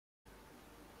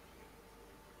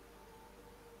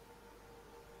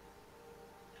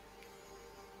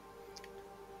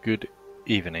Good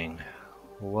evening.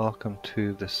 Welcome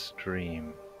to the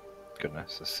stream.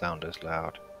 Goodness, the sound is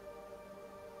loud.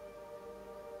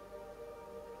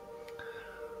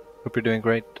 Hope you're doing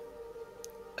great.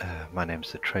 My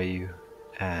name's Atreyu,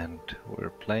 and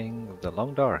we're playing The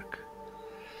Long Dark.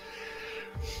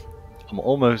 I'm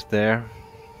almost there.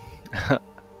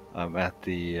 I'm at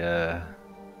the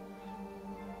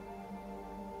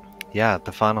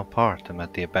the final part. I'm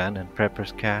at the abandoned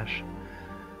prepper's cache.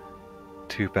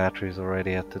 2 batteries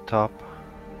already at the top.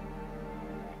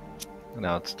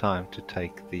 Now it's time to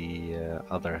take the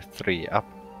other 3 up.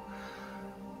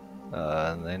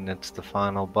 And then it's the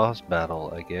final boss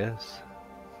battle, I guess.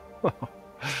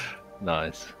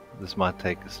 Nice. This might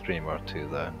take a stream or 2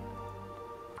 though.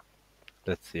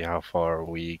 Let's see how far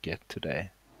we get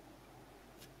today.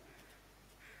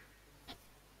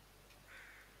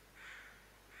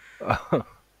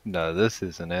 No, this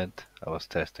isn't it. I was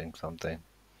testing something.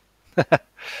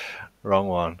 Wrong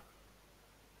one.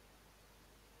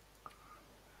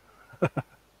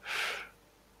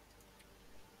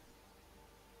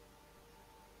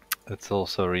 Let's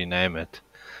also rename it.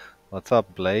 What's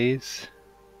up, Blaze?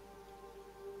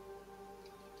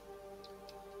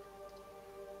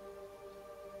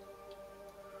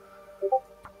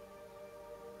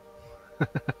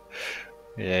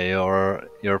 Yeah,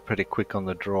 you're pretty quick on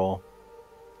the draw.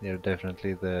 You're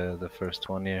definitely the first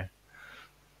one here.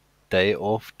 Day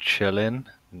off chillin'.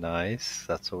 Nice.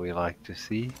 That's what we like to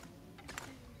see.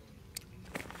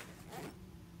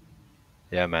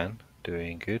 Yeah, man.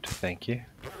 Doing good. Thank you.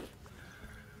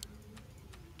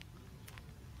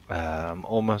 I'm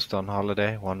almost on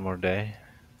holiday. 1 more day.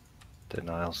 Then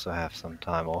I also have some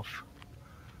time off.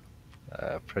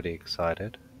 Pretty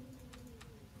excited.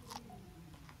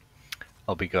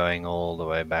 I'll be going all the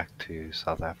way back to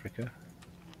South Africa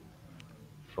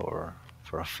for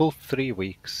a full 3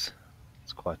 weeks.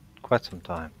 It's quite some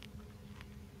time.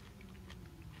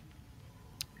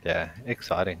 Yeah,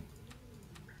 exciting.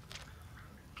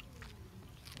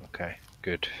 Okay,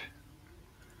 good.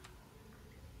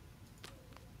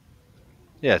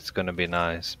 Yeah, it's gonna be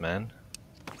nice, man.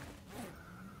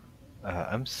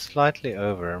 I'm slightly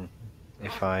over.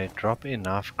 If I drop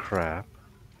enough crap,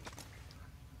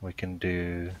 we can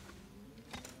do...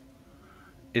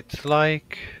 It's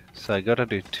like... So I gotta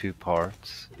do 2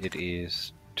 parts. It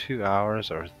is 2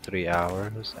 hours or 3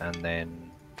 hours, and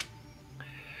then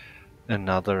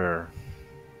another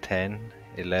 10,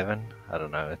 11. I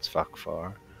don't know, it's fuck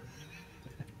far.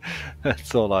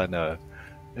 That's all I know.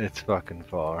 It's fucking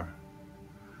far.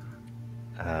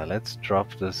 Let's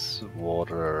drop this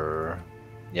water.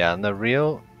 Yeah, and the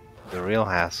real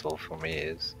hassle for me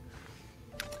is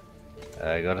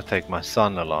I gotta take my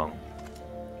son along,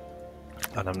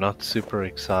 and I'm not super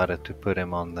excited to put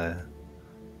him on the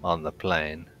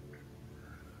plane.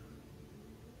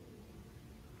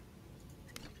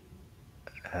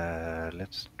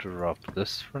 Let's drop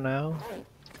this for now.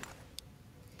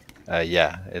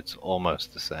 Yeah, it's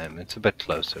almost the same. It's a bit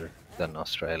closer than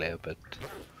Australia, but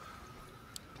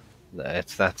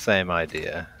it's that same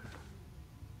idea.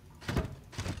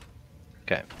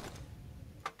 Okay.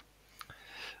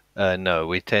 No,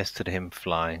 we tested him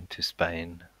flying to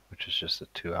Spain, which was just a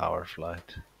 2-hour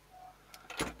flight.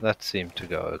 That seemed to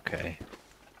go okay.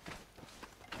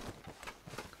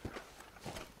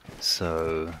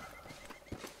 So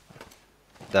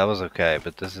that was okay,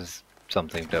 but this is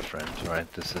something different,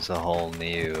 right? This is a whole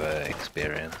new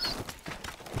experience.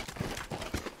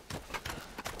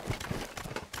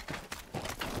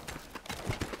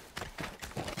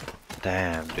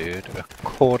 Damn, dude, a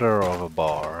quarter of a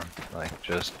bar, like,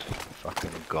 just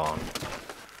fucking gone.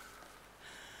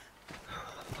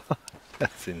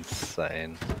 That's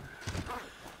insane.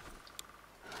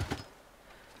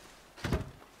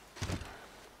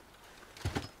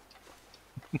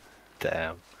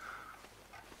 Damn.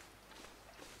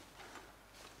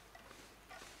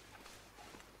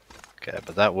 Okay,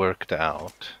 but that worked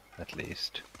out, at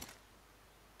least.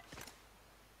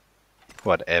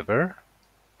 Whatever.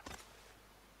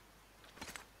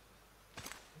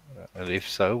 If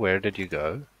so, where did you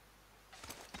go?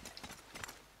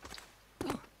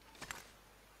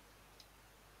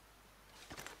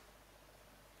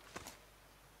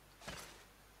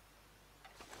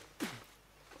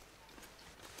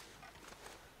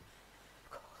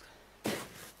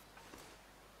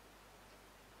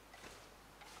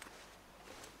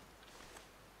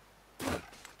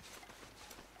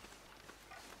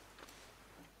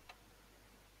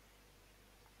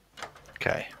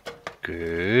 Okay,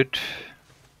 good.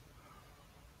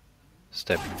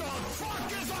 Step.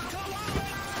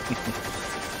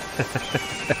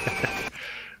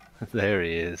 There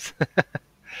he is.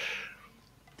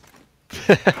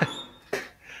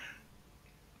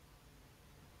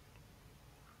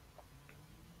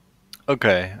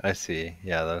 Okay, I see.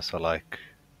 Yeah, those are like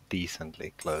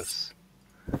decently close.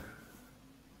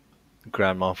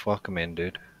 Grandma, welcome in,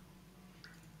 dude.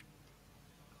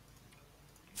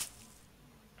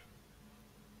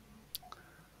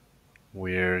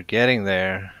 We're getting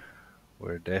there.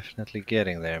 We're definitely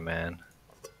getting there, man.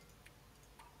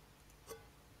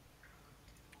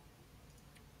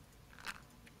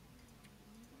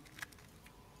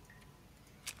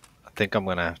 I think I'm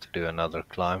gonna have to do another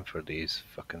climb for these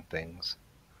fucking things.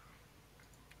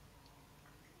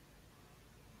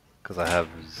 Because I have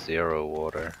 0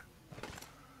 water.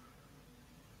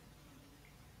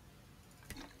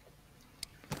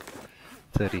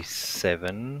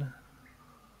 37.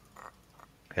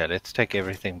 Okay, let's take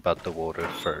everything but the water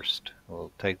first.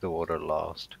 We'll take the water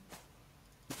last.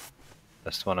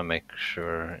 Just want to make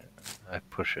sure I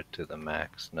push it to the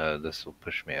max. No, this will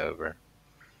push me over.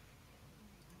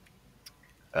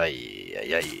 Ay,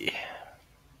 ay, ay.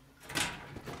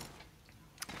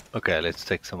 Okay, let's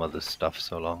take some of this stuff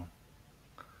so long.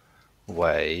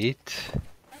 Wait.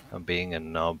 I'm being a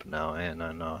knob now, am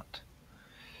I not?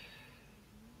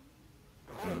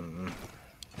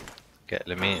 Okay,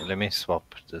 let me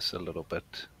swap this a little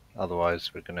bit.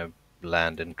 Otherwise we're gonna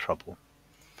land in trouble.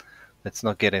 Let's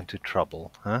not get into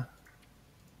trouble, huh?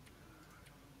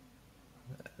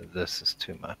 This is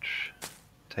too much.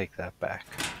 Take that back.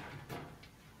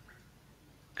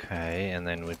 Okay, and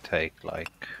then we take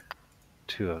like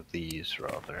 2 of these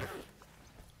rather.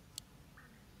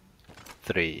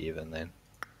 3 even then.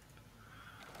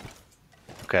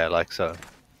 Okay, like so.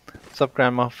 What's up,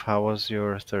 Grandma? How was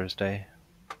your Thursday?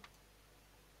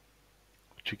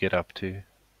 What'd you get up to?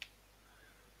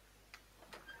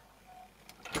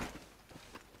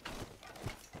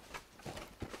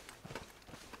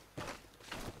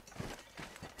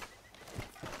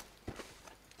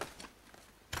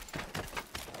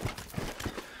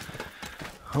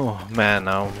 Oh man,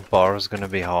 our bar is gonna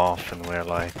be half and we're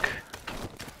like...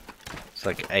 It's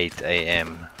like 8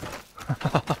 AM.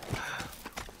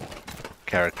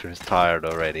 Character is tired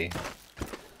already.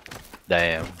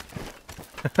 Damn.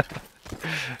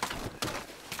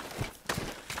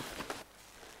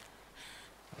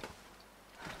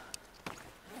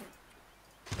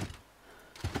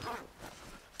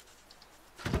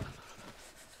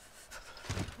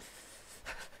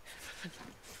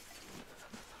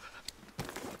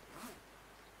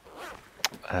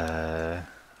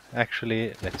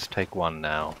 Actually, let's take one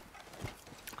now.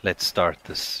 Let's start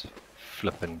this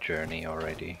flippin' journey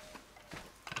already.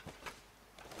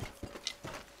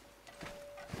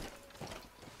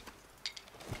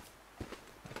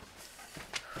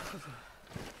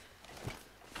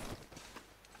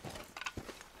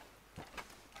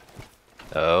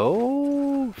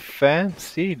 Oh,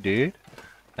 fancy, dude.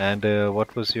 And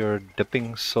what was your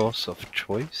dipping sauce of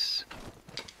choice?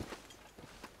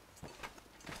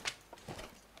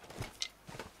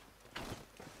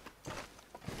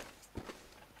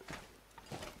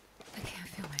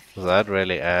 That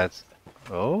really adds...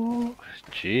 Oh,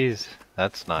 jeez.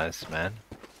 That's nice, man.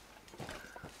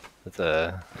 That's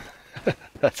a...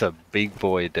 That's a big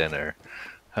boy dinner.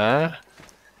 Huh?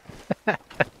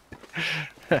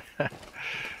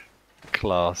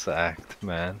 Class act,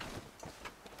 man.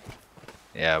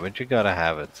 Yeah, but you gotta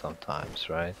have it sometimes,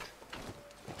 right?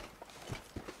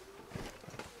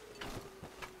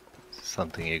 It's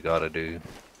something you gotta do.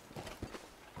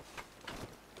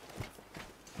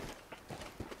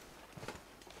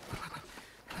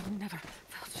 I've never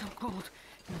felt so cold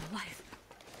in my life.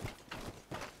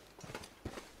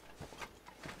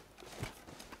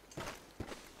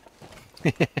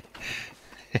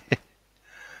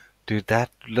 Dude,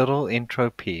 that little intro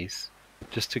piece,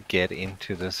 just to get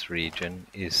into this region,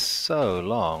 is so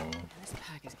long. This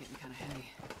pack is getting kind of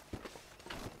heavy.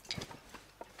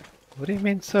 What do you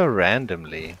mean so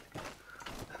randomly?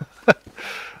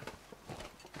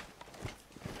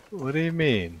 What do you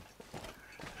mean?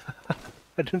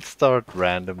 I didn't start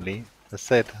randomly. I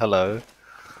said hello.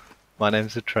 My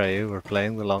name's Atreyu, we're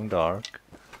playing The Long Dark.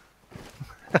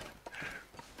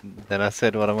 Then I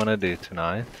said what I'm gonna do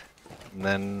tonight. And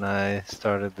then I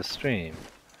started the stream.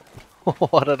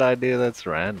 What did I do that's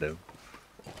random?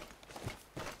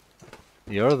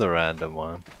 You're the random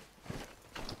one.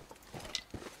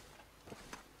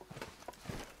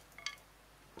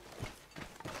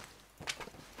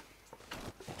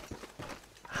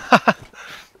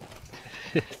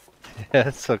 Yeah,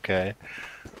 it's okay.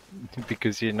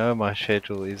 Because you know my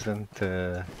schedule isn't...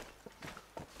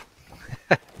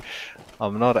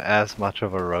 I'm not as much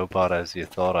of a robot as you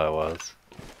thought I was.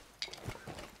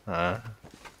 Uh,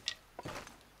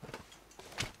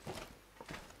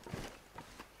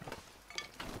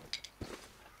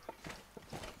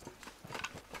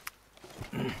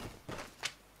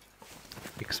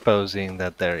 exposing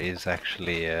that there is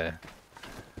actually a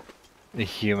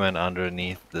human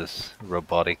underneath this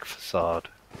robotic facade.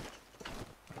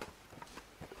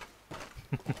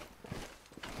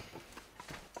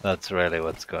 That's really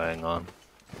what's going on.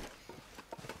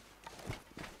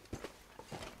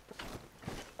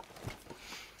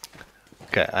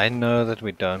 Okay, I know that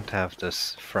we don't have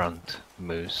this front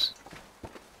moose,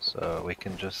 so we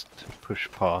can just push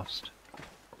past.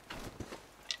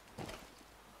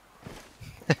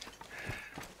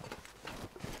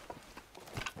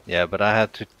 Yeah, but I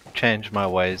had to change my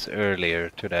ways earlier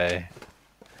today.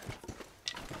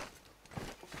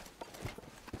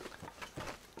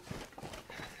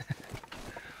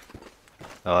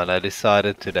 Oh, and I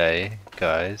decided today,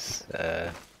 guys,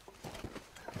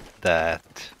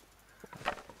 that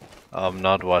I'm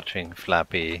not watching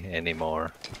Flappy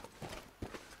anymore.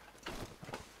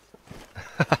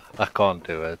 I can't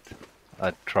do it.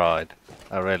 I tried.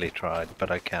 I really tried,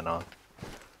 but I cannot.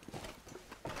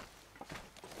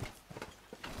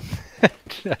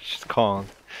 I just can't.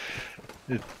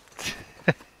 It,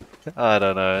 I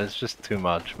don't know, it's just too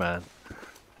much, man.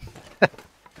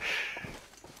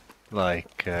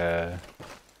 Like,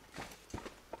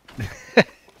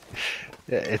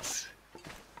 it's...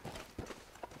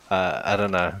 I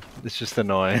don't know. It's just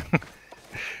annoying.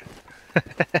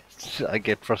 I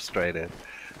get frustrated.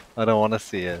 I don't want to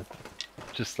see it.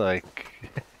 Just like,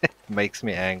 it makes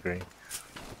me angry.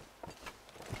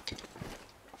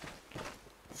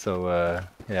 So,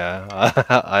 yeah,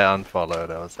 I unfollowed.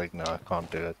 I was like, no, I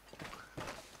can't do it.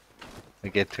 I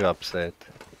get too upset.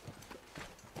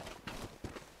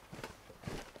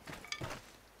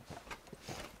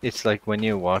 It's like when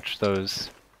you watch those...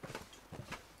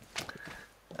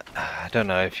 I don't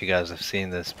know if you guys have seen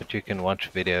this, but you can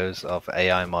watch videos of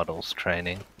AI models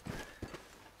training.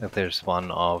 If there's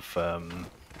one of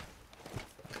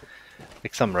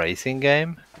like some racing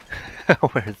game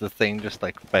where the thing just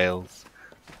like fails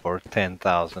for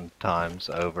 10,000 times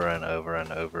over and over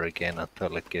and over again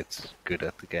until it gets good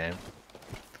at the game.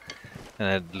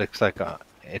 And it looks like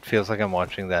it feels like I'm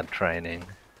watching that training.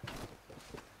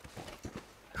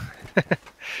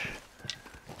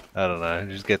 I don't know, it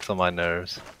just gets on my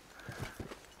nerves.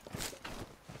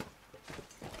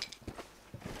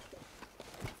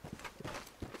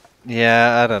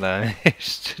 Yeah, I don't know. It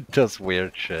just does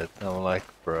weird shit. I'm like,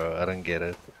 bro, I don't get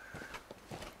it.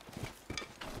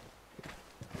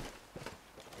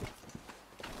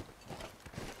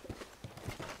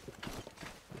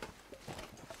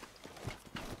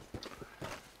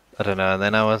 I don't know. And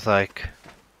then I was like,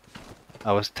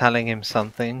 I was telling him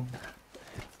something.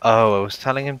 Oh, I was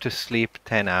telling him to sleep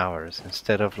 10 hours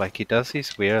instead of like he does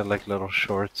these weird like little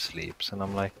short sleeps, and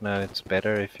I'm like, no, it's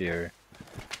better if you're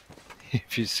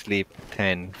if you sleep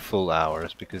 10 full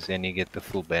hours because then you get the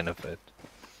full benefit.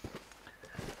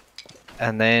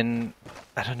 And then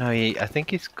I don't know, I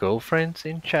think his girlfriend's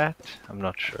in chat. I'm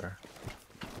not sure.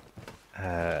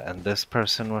 And this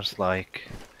person was like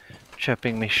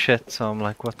chipping me shit, so I'm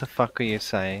like, what the fuck are you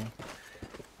saying?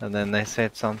 And then they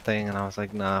said something, and I was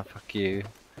like, nah, fuck you.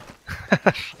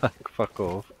 Like, fuck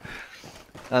off.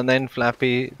 And then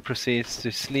Flappy proceeds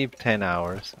to sleep 10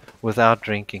 hours without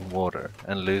drinking water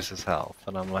and loses health.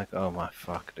 And I'm like, oh my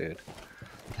fuck, dude.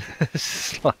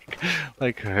 This is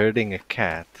like herding a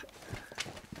cat.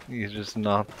 It's just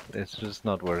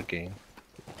not working.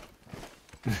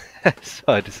 So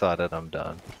I decided I'm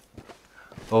done.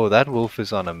 Oh, that wolf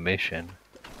is on a mission.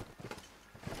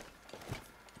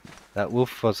 That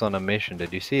wolf was on a mission,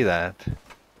 did you see that?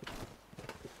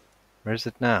 Where is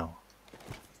it now?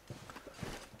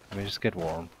 Let me just get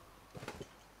warm.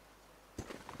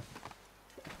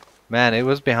 Man, it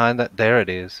was behind that. There it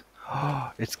is.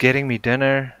 Oh, it's getting me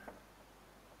dinner.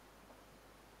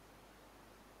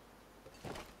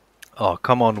 Oh,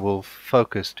 come on, wolf.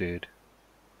 Focus, dude.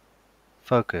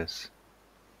 Focus.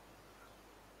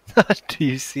 Do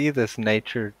you see this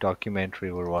nature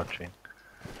documentary we're watching?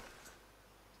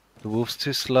 The wolf's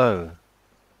too slow.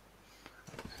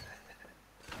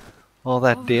 Oh,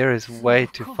 that Oh, deer is way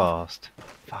so too cold. fast.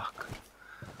 Fuck.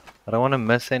 I don't want to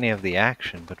miss any of the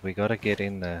action, but we gotta get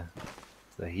in the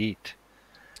heat.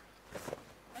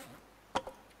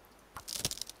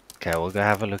 Okay, we'll go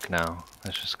have a look now.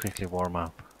 Let's just quickly warm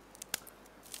up.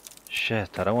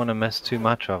 Shit, I don't want to miss too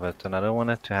much of it, and I don't want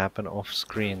it to happen off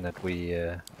screen that we...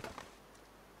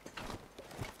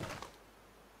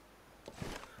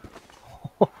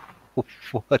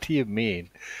 What do you mean?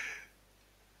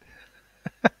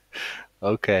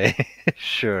 Okay,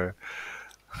 sure.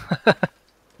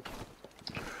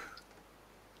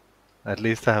 At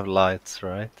least I have lights,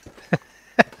 right?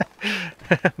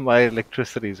 My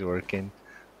electricity's working.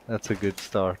 That's a good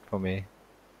start for me.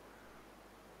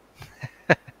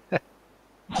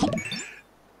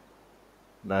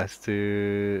 Nice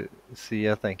to see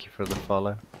you. Thank you for the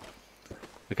follow.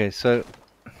 Okay, so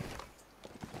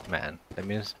man, let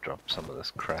me just drop some of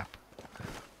this crap.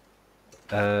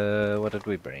 What did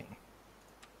we bring?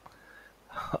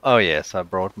 Oh yes, I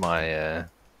brought my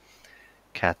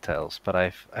cattails, but I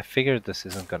figured this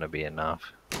isn't gonna be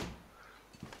enough.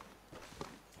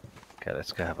 Okay,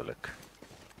 let's go have a look.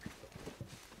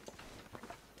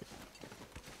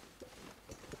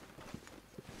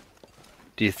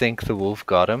 Do you think the wolf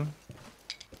got him?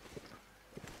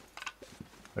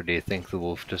 Or do you think the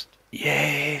wolf just...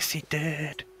 Yes, he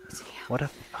did! What a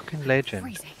fucking legend.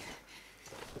 Freezing.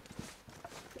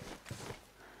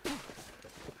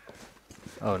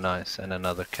 Oh nice, and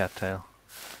another cattail.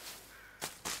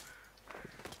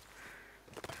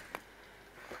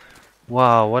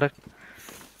 Wow, what a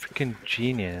freaking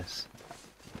genius.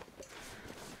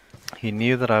 He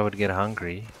knew that I would get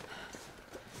hungry.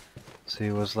 So he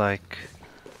was like...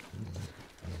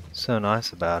 so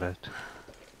nice about it.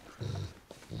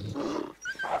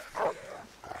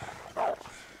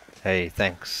 Hey,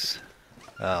 thanks.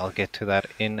 I'll get to that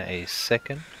in a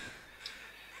second.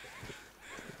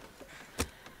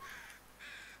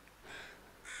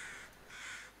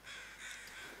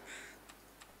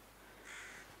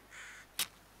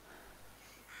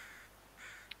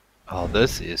 Oh,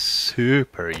 this is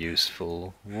super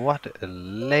useful. What a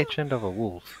legend of a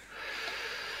wolf.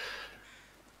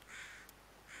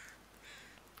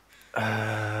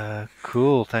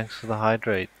 Cool, thanks for the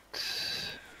hydrate.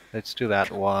 Let's do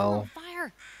that while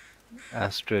Fire.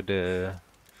 Astrid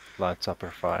lights up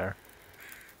her fire.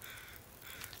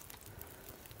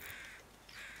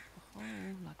 Oh,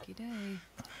 lucky day.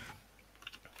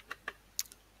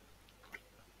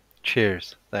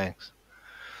 Cheers, thanks.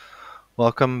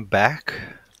 Welcome back.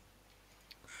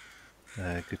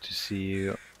 Good to see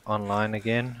you online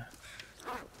again.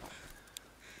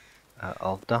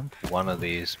 I'll dump one of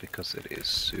these because it is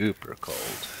super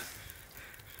cold.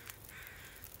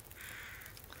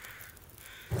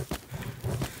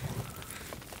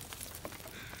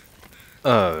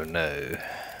 Oh no.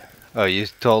 Oh, you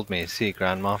told me, see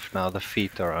Grandmoff, now the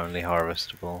feet are only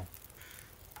harvestable.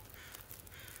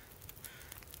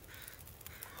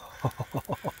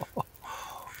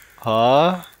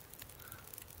 Huh?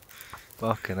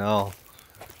 Fucking hell.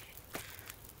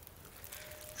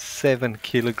 7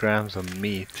 kilograms of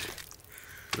meat.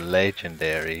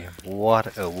 Legendary.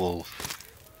 What a wolf.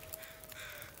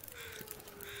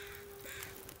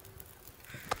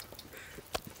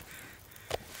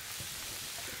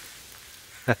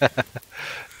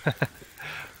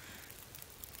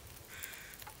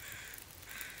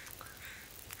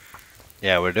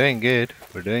 Yeah, we're doing good.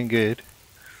 We're doing good.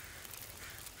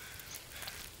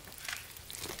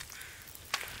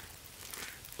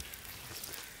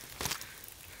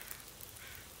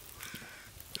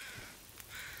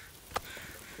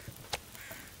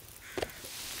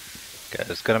 Okay,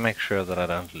 just gotta make sure that I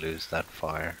don't lose that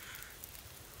fire.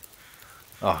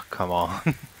 Oh, come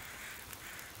on.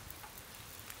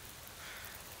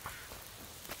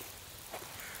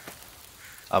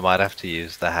 I might have to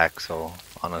use the hacksaw,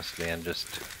 honestly, and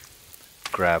just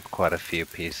grab quite a few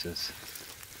pieces.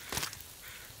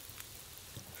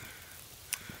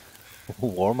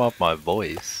 Warm up my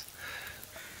voice.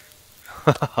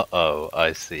 Oh,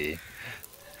 I see.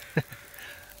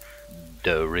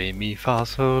 Do, re, mi, fa,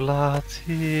 sol, la,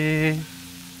 ti.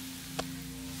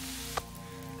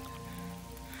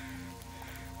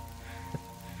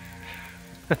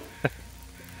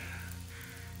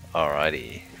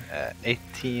 Alrighty,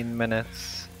 18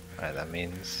 minutes. Alright, that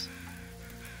means...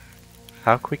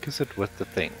 How quick is it with the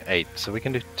thing? 8, so we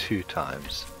can do 2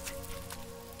 times.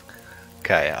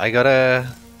 Okay, I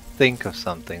gotta think of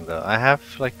something though. I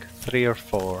have like 3 or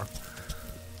 4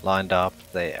 lined up.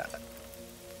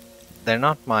 They're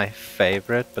not my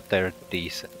favorite, but they're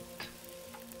decent.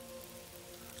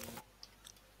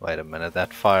 Wait a minute,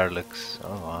 that fire looks...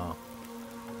 oh wow.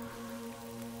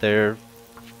 They're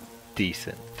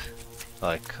decent.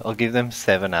 Like, I'll give them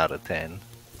 7 out of 10.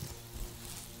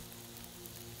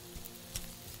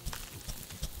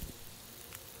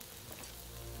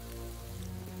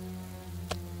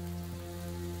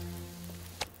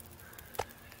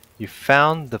 You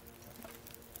found the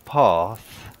path.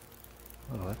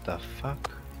 Oh, what the fuck?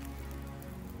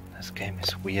 This game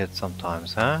is weird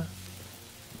sometimes, huh?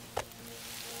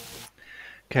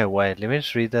 Okay, wait, let me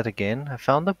just read that again. I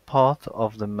found the path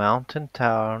of the mountain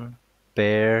town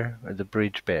bear, or the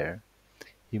bridge bear.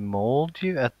 He mauled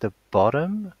you at the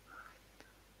bottom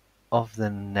of the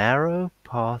narrow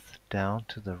path down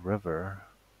to the river.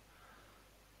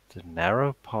 The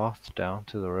narrow path down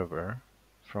to the river?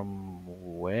 From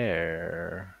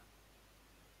where?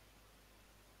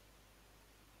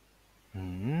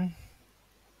 Hmm?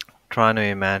 Trying to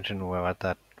imagine where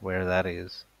that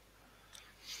is.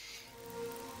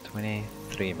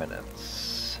 23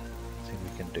 minutes. I think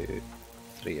we can do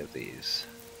 3 of these.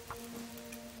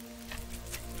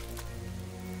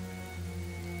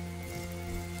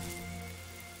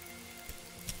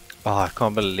 Oh, I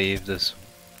can't believe this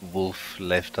wolf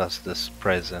left us this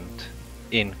present.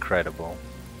 Incredible.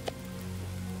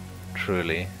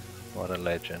 Truly, what a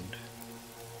legend.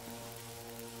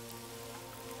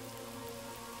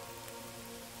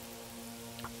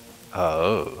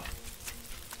 Oh,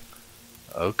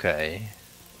 okay.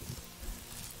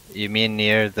 You mean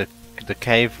near the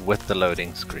cave with the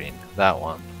loading screen? That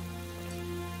one.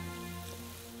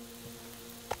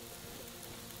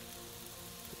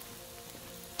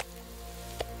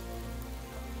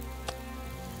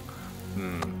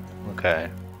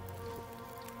 Okay.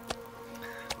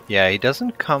 Yeah, he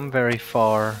doesn't come very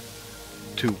far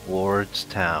towards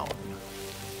town.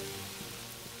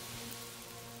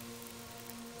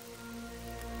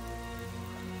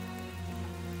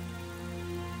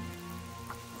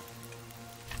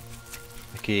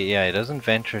 Okay, yeah, he doesn't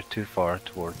venture too far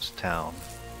towards town.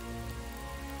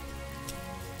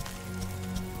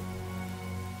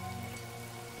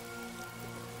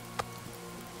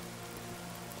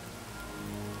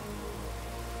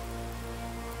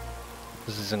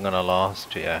 This isn't gonna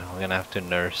last, yeah. We're gonna have to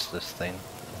nurse this thing.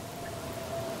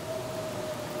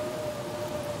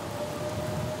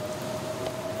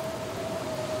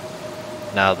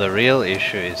 Now the real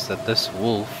issue is that this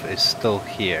wolf is still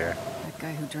here. That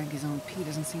guy who drank his own pee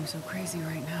doesn't seem so crazy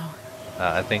right now.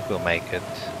 I think we'll make it.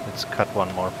 Let's cut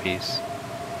one more piece.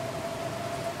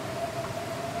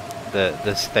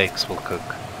 The steaks will cook.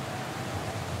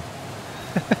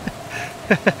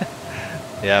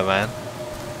 Yeah, man.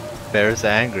 Bear's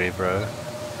angry, bro.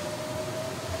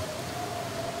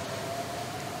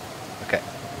 Okay.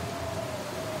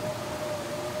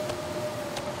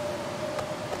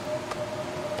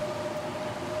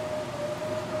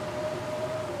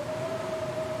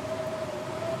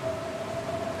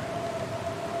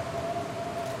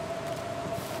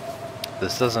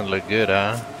 This doesn't look good,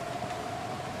 huh?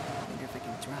 Wonder if I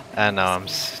can drop it. And now I'm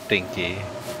stinky.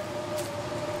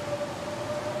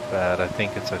 But I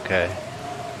think it's okay.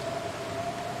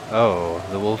 Oh,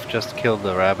 the wolf just killed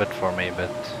the rabbit for me, but...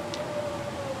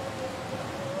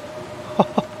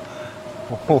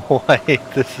 Wait,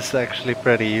 this is actually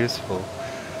pretty useful.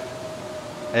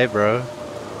 Hey, bro.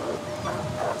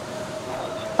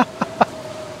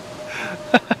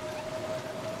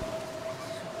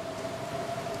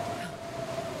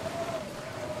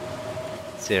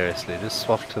 Seriously, just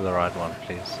swap to the right one,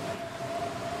 please.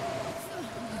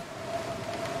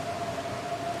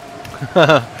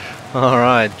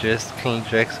 Alright,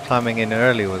 Jack's climbing in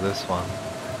early with this one.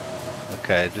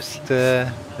 Okay, just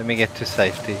let me get to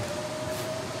safety.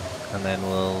 And then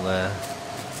we'll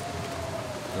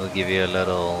give you a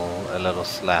little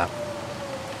slap.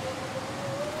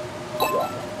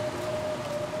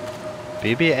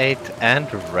 BB-8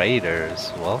 and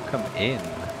Raiders, welcome in.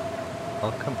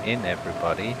 Welcome in,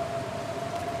 everybody.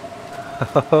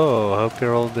 Oh, hope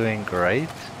you're all doing great.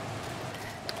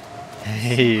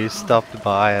 You stopped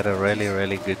by at a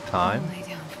really good time. Lay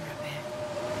down for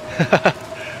a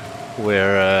bit.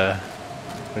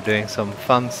 We're doing some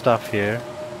fun stuff here.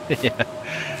 Yeah.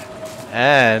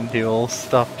 And you all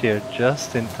stopped here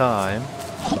just in time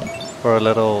for a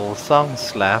little song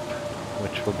slap,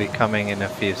 which will be coming in a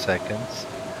few seconds.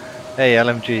 Hey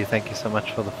LMG, thank you so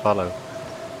much for the follow.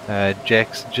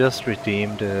 Jax just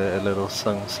redeemed a little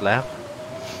song slap,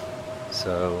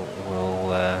 so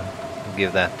we'll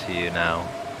give that to you now.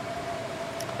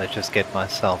 Let's just get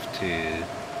myself to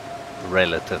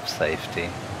relative safety.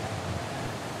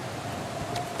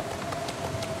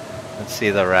 Let's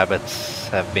see, the rabbits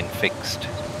have been fixed.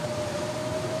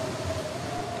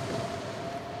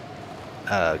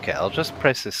 Okay, I'll just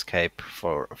press escape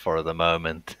for the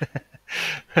moment.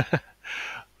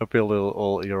 Hope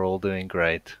you're all doing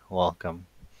great. Welcome.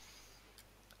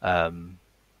 For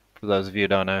those of you who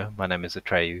don't know, my name is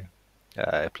Atreyu.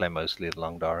 I play mostly the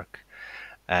Long Dark,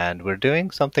 and we're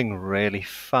doing something really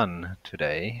fun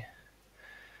today.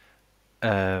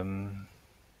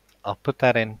 I'll put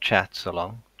that in chats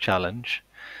along. Challenge.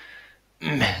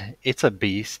 It's a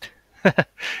beast.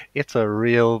 It's a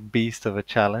real beast of a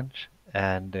challenge,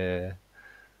 and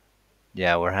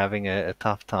yeah, we're having a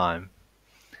tough time.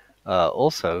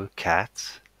 Also,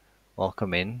 cats,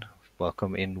 welcome in.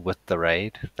 Welcome in with the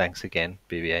raid. Thanks again,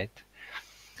 BB8.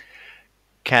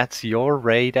 Cats, your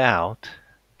raid out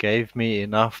gave me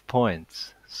enough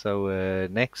points. So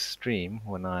next stream,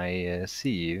 when I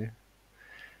see you,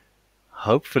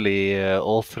 hopefully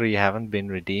all three haven't been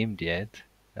redeemed yet,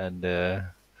 and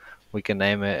we can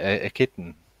name a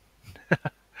kitten.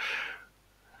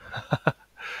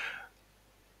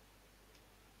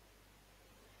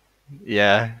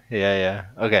 Yeah, yeah, yeah.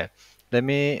 Okay, let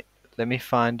me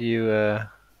find you.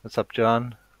 What's up,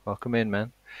 John? Welcome in,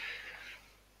 man.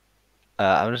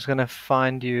 I'm just gonna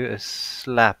find you a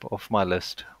slap off my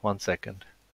list. 1 second.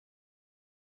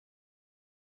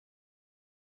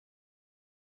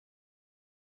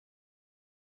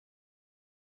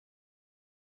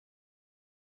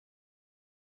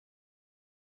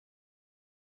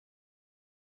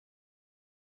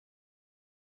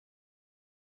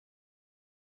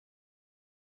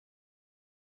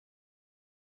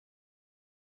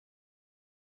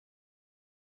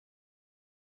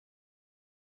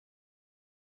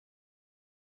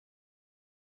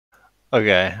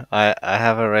 Okay, I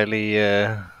have a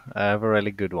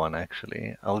really good one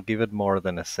actually. I'll give it more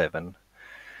than a 7.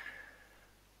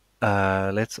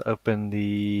 Let's open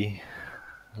the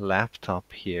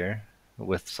laptop here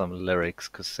with some lyrics,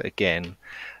 because again,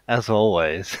 as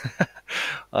always,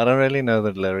 I don't really know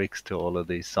the lyrics to all of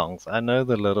these songs. I know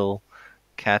the little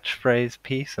catchphrase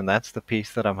piece, and that's the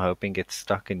piece that I'm hoping gets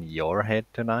stuck in your head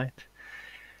tonight.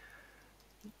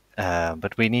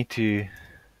 But we need to,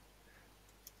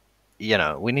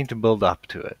 we need to build up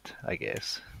to it, I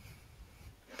guess.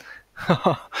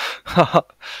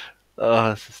 Oh,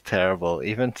 this is terrible.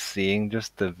 Even seeing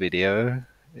just the video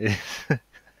is.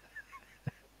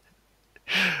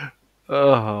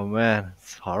 Oh man,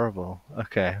 it's horrible.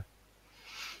 Okay.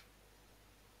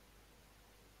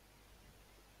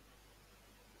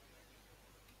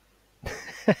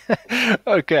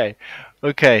 Okay.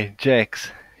 Okay,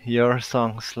 Jax, your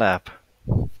song slap.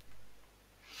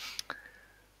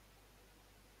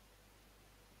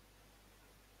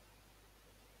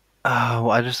 Oh,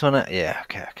 I just wanna. Yeah,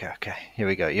 okay, okay, okay. Here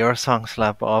we go. Your song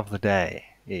slap of the day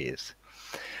is.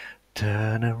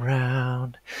 Turn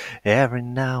around. Every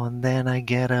now and then I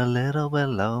get a little bit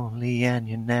lonely and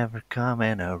you're never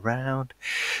coming around.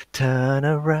 Turn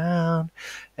around.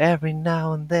 Every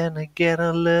now and then I get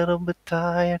a little bit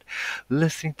tired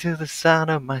listening to the sound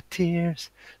of my tears.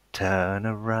 Turn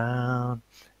around.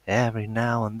 Every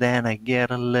now and then I get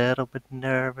a little bit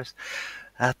nervous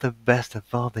at the best of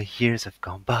all the years have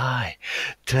gone by.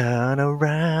 Turn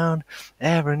around.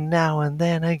 Every now and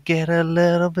then I get a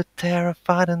little bit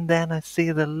terrified and then I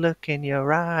see the look in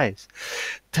your eyes.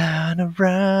 Turn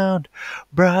around,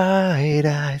 bright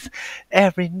eyes.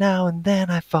 Every now and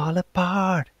then I fall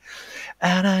apart.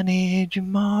 And I need you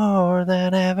more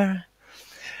than ever.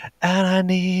 And I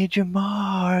need you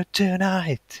more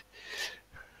tonight.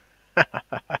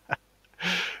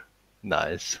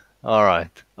 Nice.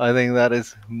 Alright. I think that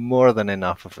is more than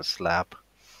enough of a slap.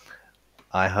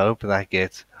 I hope that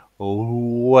gets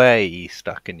way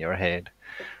stuck in your head.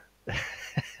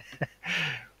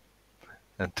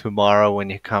 And tomorrow when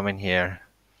you come in here,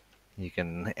 you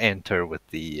can enter with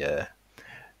the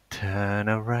turn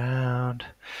around.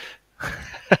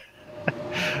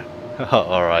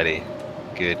 Alrighty.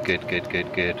 Good, good, good,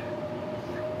 good, good.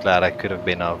 Glad I could have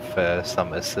been of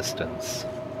some assistance.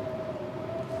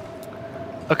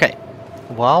 Okay,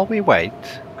 while we wait,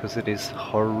 because it is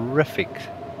horrific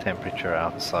temperature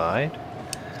outside,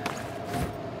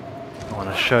 I want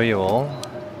to show you all.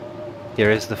 Here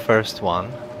is the first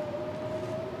one.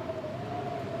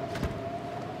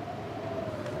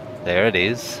 There it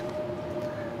is.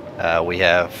 We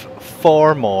have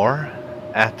 4 more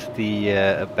at the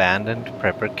abandoned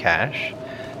prepper cache,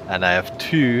 and I have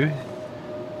 2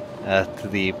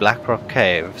 at the Blackrock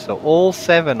Cave. So all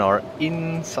 7 are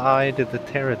inside the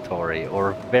territory,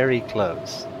 or very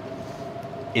close.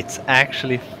 It's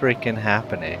actually freaking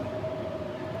happening.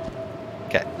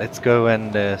 Okay, let's go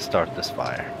and start this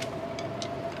fire.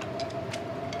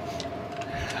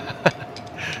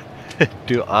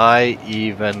 Do I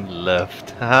even lift?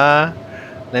 Huh?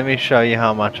 Let me show you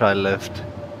how much I lift.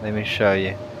 Let me show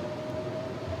you.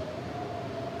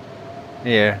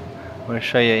 Here, I'm gonna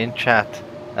show you in chat.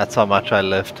 That's how much I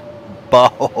lift.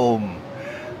 Boom!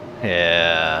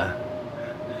 Yeah.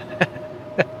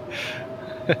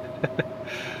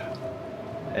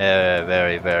 Yeah,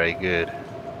 very, very good.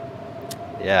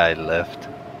 Yeah, I lift.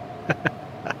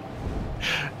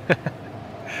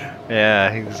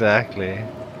 Yeah, exactly.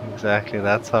 Exactly,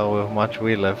 that's how much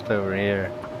we lift over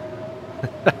here.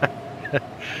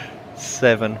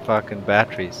 7 fucking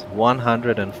batteries.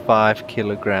 105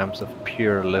 kilograms of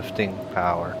pure lifting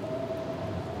power.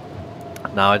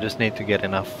 Now I just need to get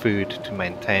enough food to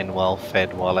maintain well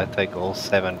fed while I take all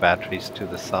 7 batteries to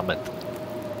the summit.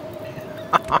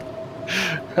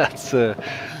 that's a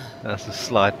that's a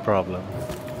slight problem.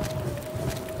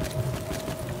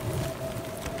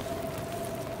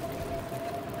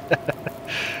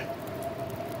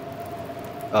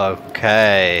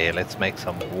 Okay, let's make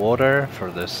some water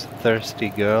for this thirsty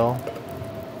girl.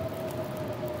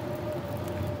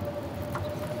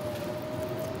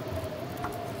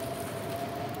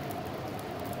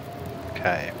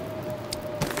 Okay.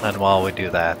 And while we do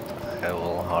that, I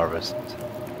will harvest.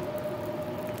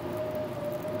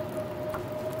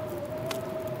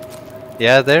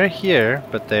 Yeah, they're here,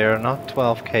 but they are not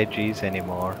 12 kgs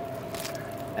anymore.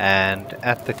 And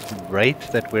at the rate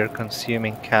that we're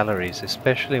consuming calories,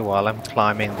 especially while I'm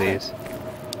climbing these.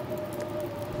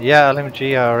 Yeah,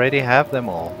 LMG, I already have them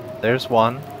all. There's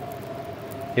one.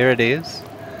 Here it is.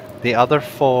 The other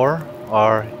 4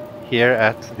 are here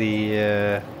at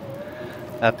the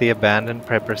abandoned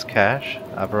Prepper's Cache.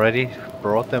 I've already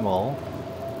brought them all.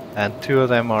 And 2 of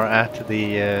them are at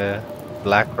the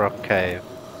Black Rock Cave.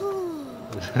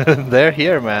 They're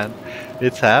here, man.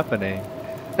 It's happening.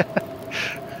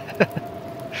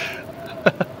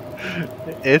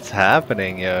 It's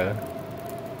happening, yo.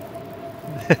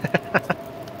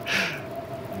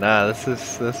 Nah, this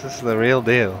is the real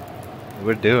deal.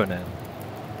 We're doing it.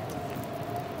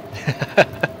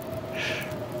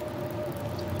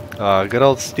 Oh, good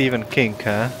old Stephen King,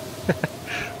 huh?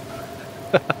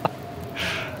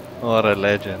 What a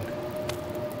legend.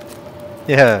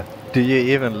 Yeah, do you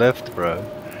even lift, bro?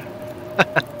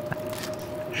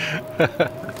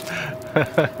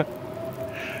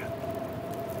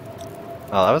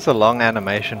 Oh, that was a long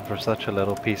animation for such a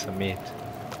little piece of meat.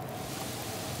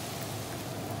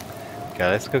 Okay,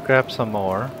 let's go grab some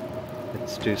more.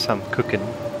 Let's do some cooking.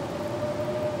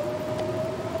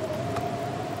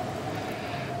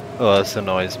 Oh, this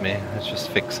annoys me. Let's just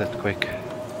fix it quick.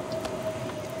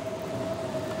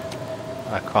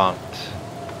 I can't.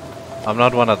 I'm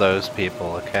not one of those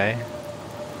people, okay?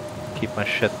 Keep my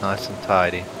shit nice and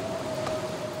tidy.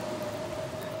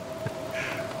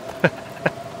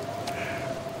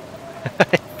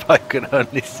 If I could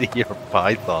only see your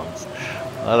pythons.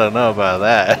 I don't know about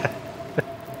that.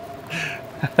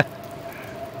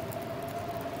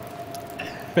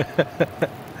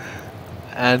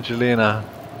 Angelina.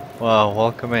 Wow,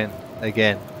 welcome in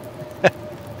again.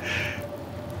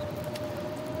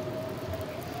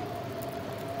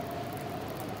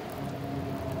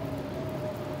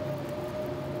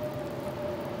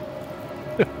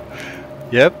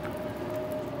 Yep.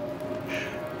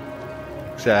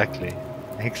 Exactly.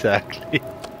 Exactly.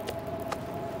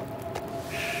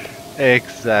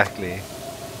 Exactly.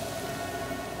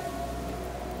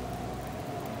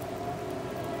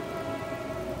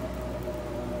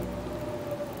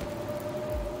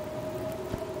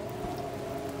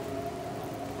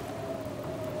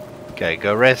 Okay,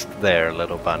 go rest there,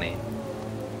 little bunny.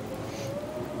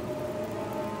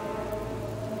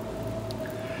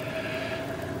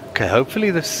 Okay,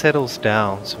 hopefully this settles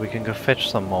down so we can go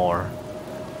fetch some more.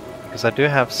 Because I do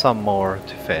have some more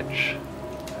to fetch.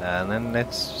 And then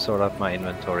let's sort out my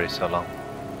inventory so long.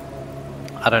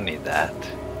 I don't need that.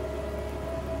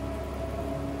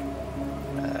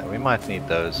 We might need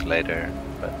those later,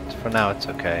 but for now it's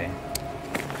okay.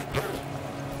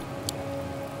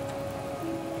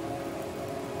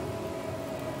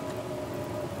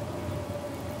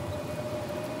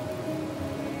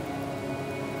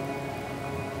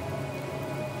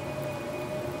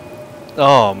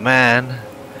 Oh man.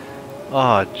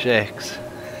 Oh, Jex.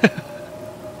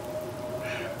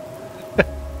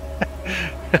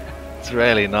 It's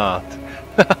really not.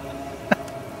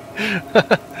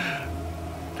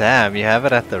 Damn, you have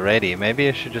it at the ready. Maybe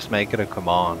I should just make it a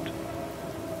command.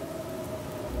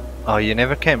 Oh, you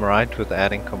never came right with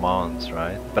adding commands,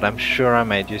 right? But I'm sure I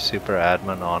made you super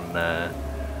admin on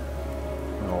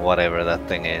whatever that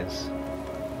thing is.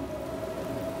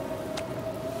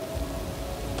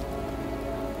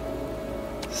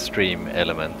 Stream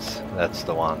elements, that's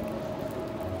the one.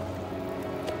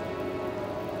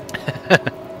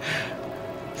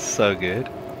 So good.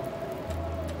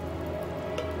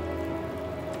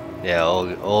 Yeah,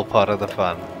 all part of the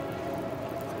fun.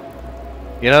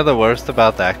 You know the worst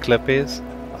about that clip is,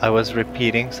 I was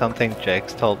repeating something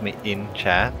Jex told me in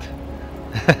chat,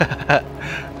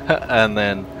 and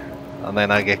then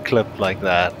I get clipped like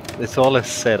that. It's all a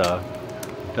setup.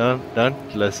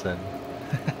 Don't listen.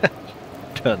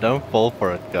 Don't fall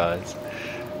for it, guys.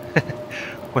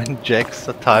 When Jex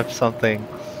types something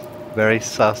very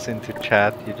sus into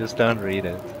chat, you just don't read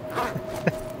it.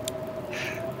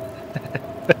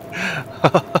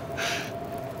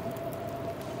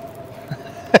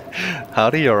 How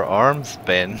do your arms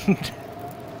bend?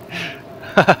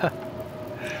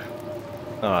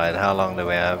 Alright, how long do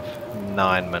we have?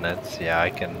 9 minutes. Yeah, I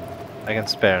can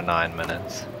spare 9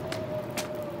 minutes.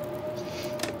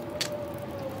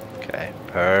 Okay,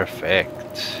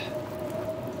 perfect.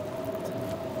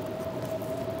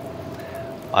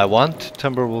 I want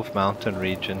Timberwolf Mountain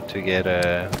region to get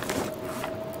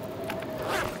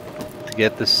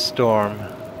the storm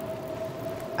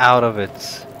out of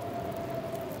its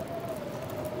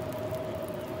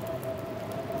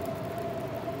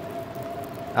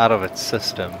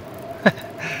system.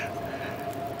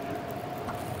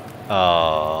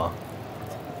 Oh,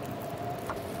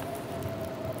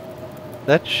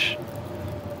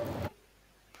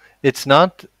 it's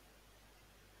not.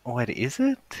 Wait, is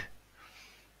it?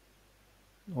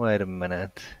 Wait a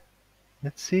minute.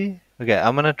 Let's see. Okay,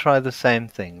 I'm gonna try the same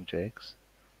thing, Jakes.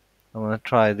 I'm gonna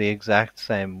try the exact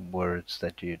same words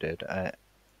that you did.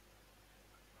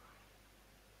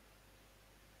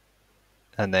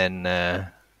 And then,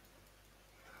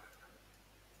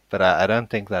 but I don't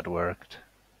think that worked.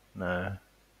 No.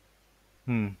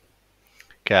 Okay,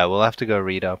 we'll have to go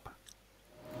read up.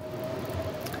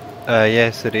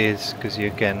 Yes, it is, because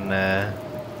you can.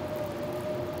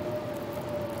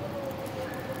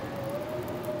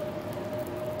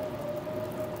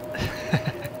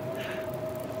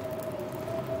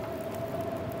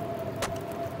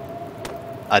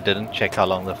 I didn't check how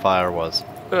long the fire was.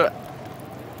 Okay,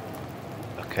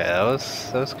 that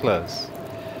was close.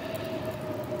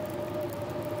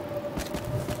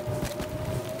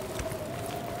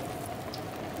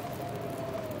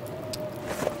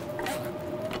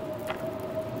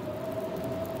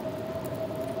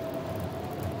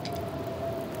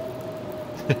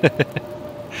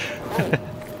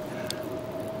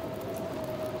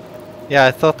 Yeah,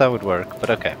 I thought that would work, but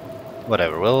okay.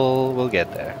 Whatever, we'll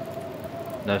get there.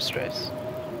 No stress.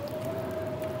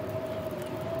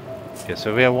 Okay,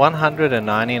 so we have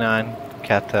 199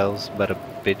 cattails, but a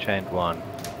bitch ain't one.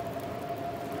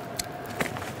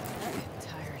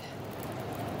 Tired.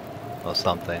 Or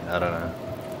something, I don't know.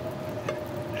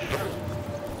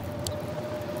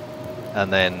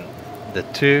 And then the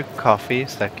 2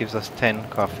 coffees, that gives us 10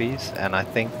 coffees, and I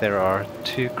think there are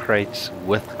 2 crates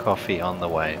with coffee on the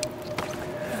way.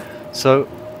 So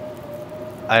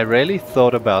I really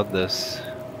thought about this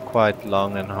quite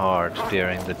long and hard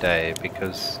during the day,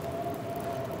 because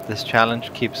this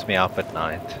challenge keeps me up at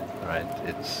night, right?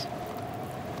 It's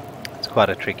quite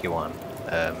a tricky one.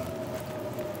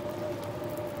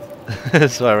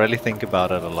 So I really think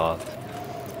about it a lot.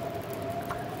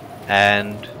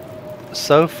 And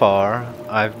so far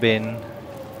I've been...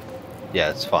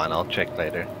 Yeah, it's fine, I'll check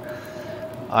later.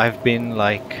 I've been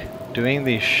like doing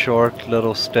these short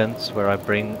little stints where I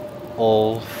bring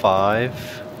all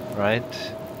 5,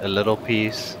 right? A little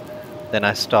piece, then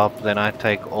I stop, then I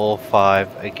take all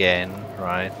 5 again,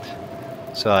 right?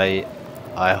 So I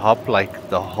hop like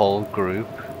the whole group,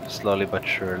 slowly but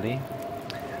surely.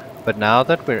 But now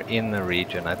that we're in the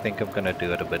region, I think I'm gonna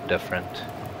do it a bit different.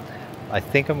 I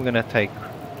think I'm gonna take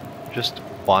just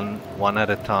one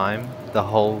at a time, the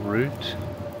whole route.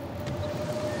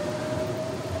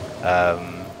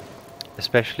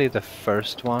 Especially the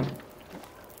first one.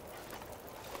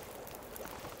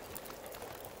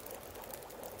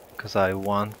 Because I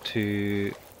want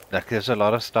to... Like, there's a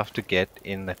lot of stuff to get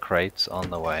in the crates on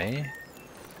the way.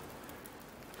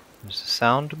 There's a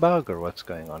sound bug, or what's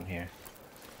going on here?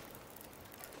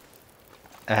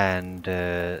 And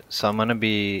so I'm gonna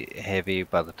be heavy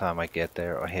by the time I get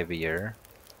there, or heavier.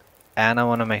 And I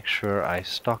want to make sure I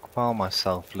stockpile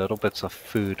myself little bits of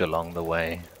food along the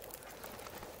way.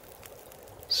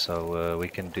 So we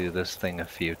can do this thing a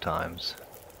few times.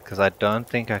 Because I don't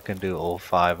think I can do all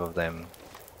 5 of them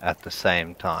at the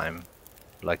same time,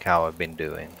 like how I've been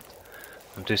doing.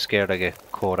 I'm too scared I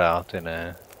get caught out in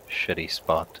a shitty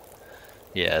spot.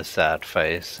 Yeah, sad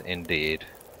face, indeed.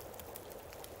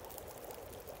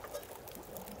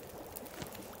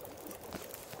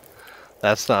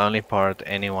 That's the only part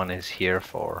anyone is here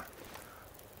for.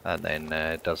 And then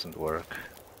it doesn't work.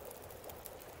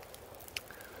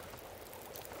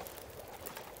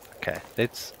 Okay,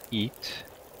 let's eat.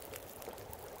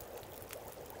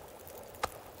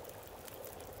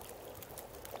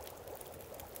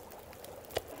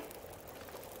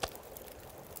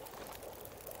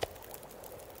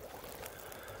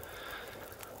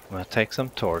 I'm gonna take some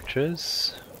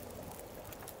torches.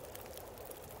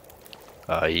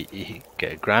 Okay,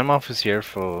 Grand Moff is here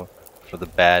for the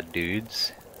bad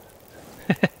dudes.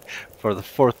 For the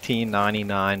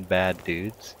 14.99 bad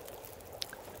dudes.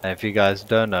 And if you guys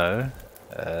don't know,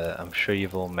 I'm sure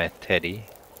you've all met Teddy.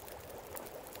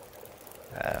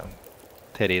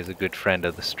 Teddy is a good friend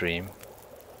of the stream.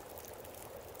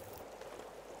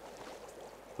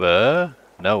 No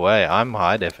way, I'm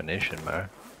high definition, Mo.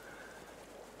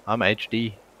 I'm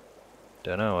HD.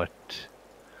 Don't know what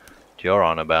you're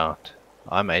on about.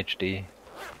 I'm HD.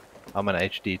 I'm an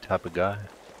HD type of guy.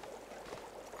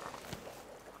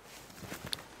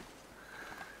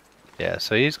 Yeah,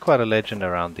 so he's quite a legend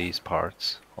around these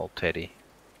parts, old Teddy.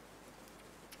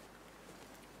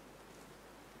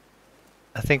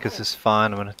 I think this is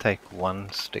fine. I'm gonna take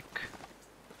one stick.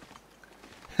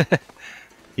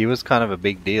 He was kind of a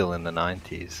big deal in the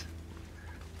 90s.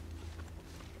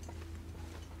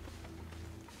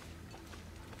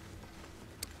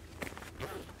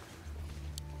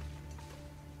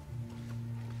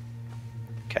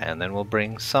 Okay, and then we'll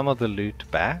bring some of the loot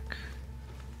back.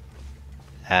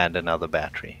 And another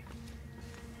battery.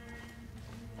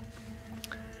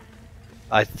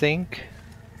 I think...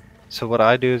 So what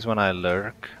I do is when I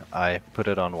lurk, I put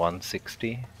it on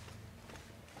 160.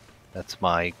 That's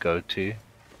my go-to.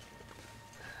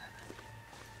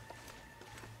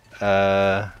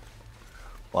 Well,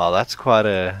 that's quite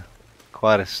a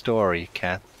story,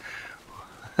 Cat.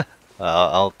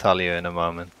 I'll tell you in a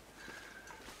moment.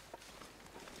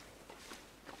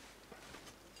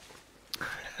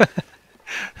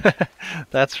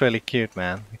 That's really cute,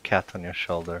 man. The cat on your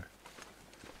shoulder.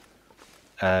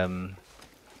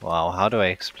 Wow, how do I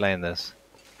explain this?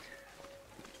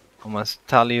 I must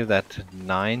tell you that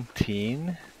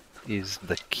 19 is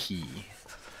the key.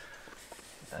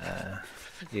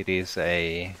 It is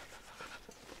a...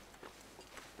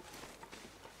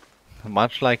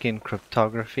 Much like in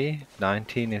cryptography,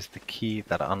 19 is the key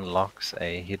that unlocks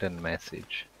a hidden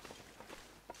message.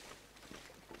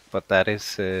 But that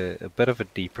is a bit of a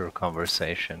deeper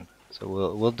conversation. So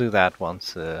we'll do that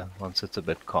once it's a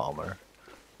bit calmer.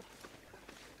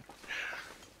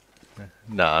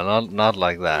 No, not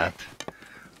like that.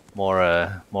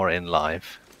 More in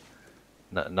life.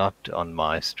 Not on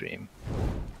my stream.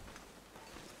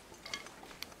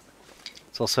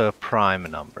 It's also a prime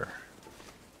number.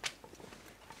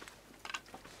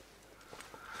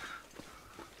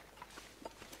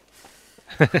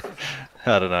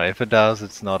 I don't know. If it does,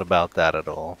 it's not about that at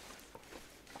all.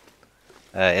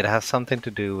 It has something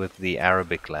to do with the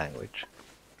Arabic language.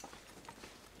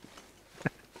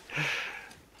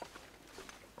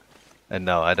 And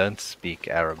no, I don't speak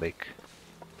Arabic.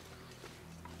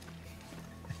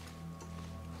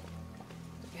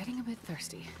 Getting a bit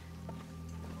thirsty.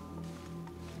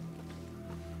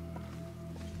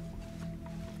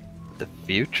 The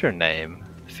future name?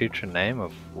 Future name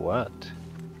of what?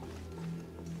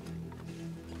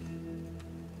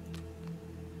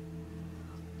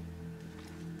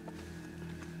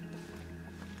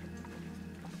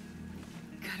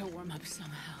 Gotta warm up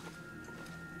somehow.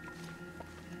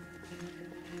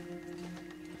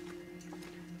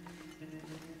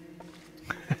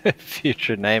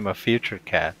 Future name of future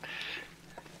cat.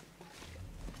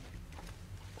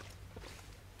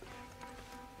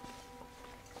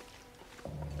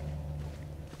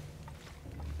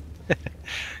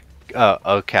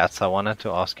 Oh, Cats, I wanted to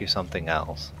ask you something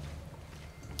else.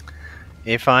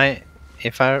 If I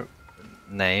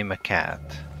name a cat,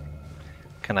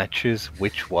 can I choose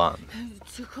which one?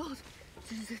 Too cold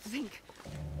to think.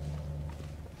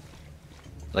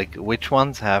 Like, which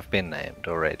ones have been named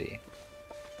already?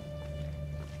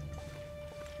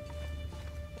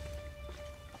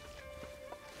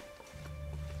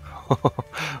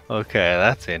 Okay,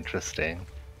 that's interesting.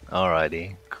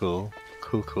 Alrighty, cool.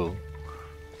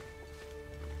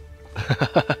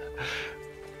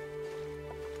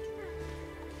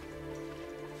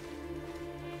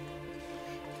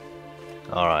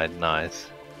 Alright, nice.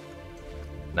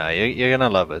 No, you're gonna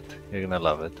love it. You're gonna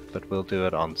love it. But we'll do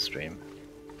it on stream.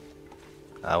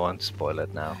 I won't spoil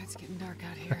it now. It's getting dark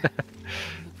out here.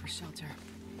 Look for shelter.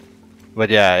 But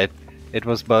yeah, it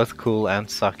was both cool and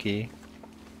sucky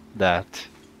that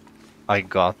I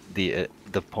got the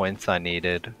points I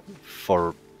needed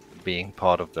for being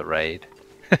part of the raid.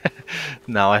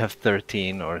 Now I have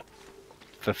 13 or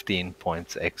 15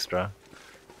 points extra.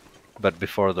 But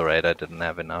before the raid I didn't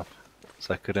have enough,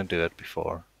 so I couldn't do it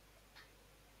before.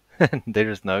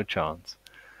 There's no chance.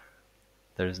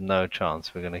 There's no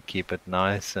chance. We're gonna keep it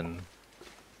nice and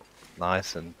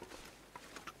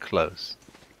close.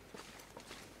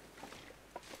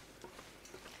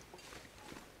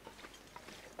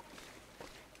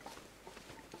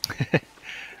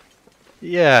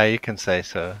 Yeah, you can say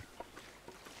so.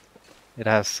 It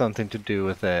has something to do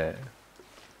with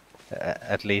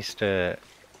at least the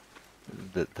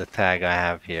tag I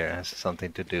have here has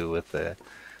something to do with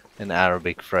an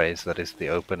Arabic phrase that is the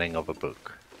opening of a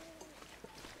book.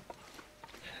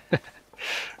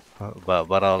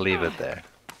 But I'll leave it there.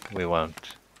 We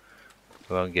won't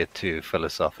get too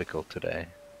philosophical today,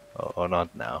 or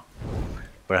not now.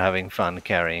 We're having fun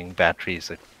carrying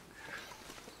batteries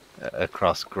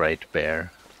across Great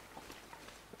Bear.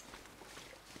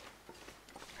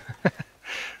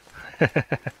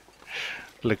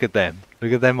 Look at them.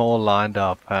 Look at them all lined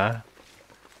up, huh?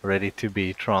 Ready to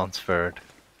be transferred.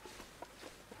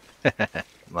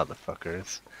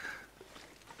 Motherfuckers.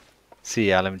 See,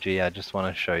 LMG, I just want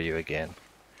to show you again.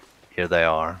 Here they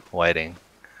are, waiting.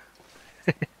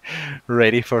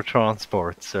 Ready for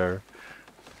transport, sir.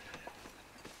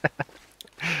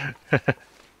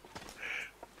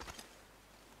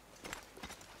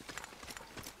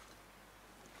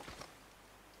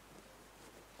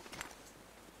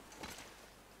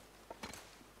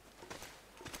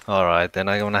 Alright, then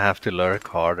I'm gonna have to lurk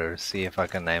harder, see if I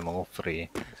can name all three.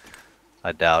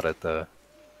 I doubt it though.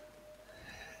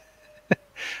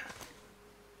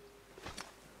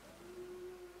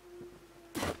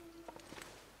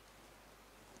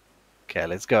 Okay,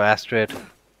 let's go, Astrid.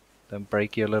 Don't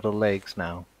break your little legs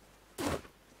now.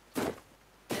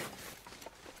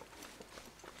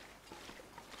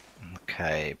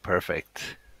 Okay,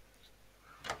 perfect.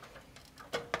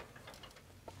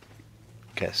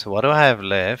 Okay, so what do I have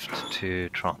left to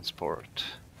transport?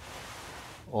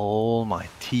 All my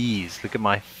teas. Look at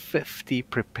my 50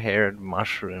 prepared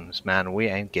mushrooms. Man, we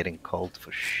ain't getting cold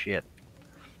for shit.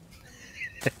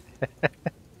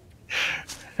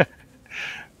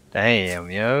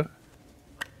 Damn, yo.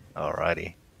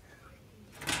 Alrighty.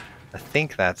 I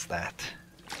think that's that.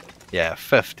 Yeah,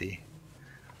 50.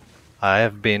 I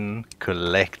have been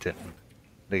collecting.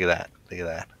 Look at that. Look at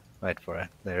that. Wait for it.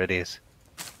 There it is.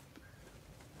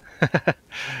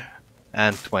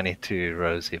 And 22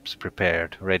 rose hips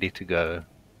prepared, ready to go.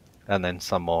 And then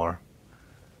some more.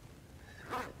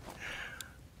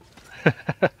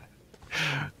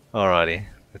 Alrighty,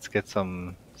 let's get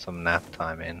some nap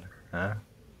time in, huh?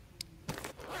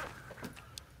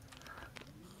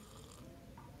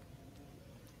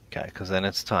 Okay, because then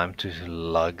it's time to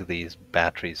lug these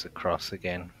batteries across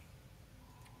again.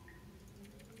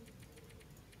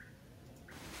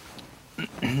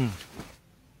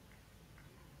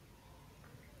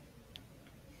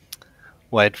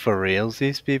 Wait for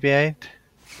realsies, BB-8?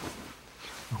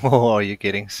 Or are you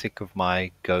getting sick of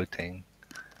my goating?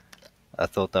 I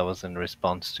thought that was in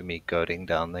response to me goating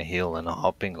down the hill and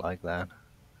hopping like that.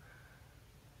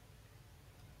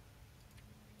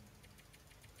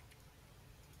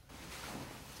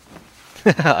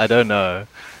 I don't know.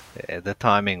 The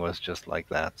timing was just like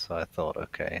that, so I thought,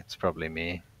 okay, it's probably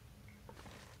me.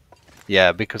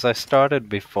 Yeah, because I started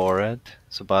before it,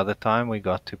 so by the time we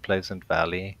got to Pleasant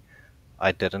Valley,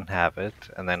 I didn't have it,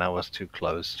 and then I was too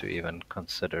close to even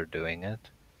consider doing it.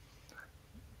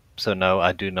 So no,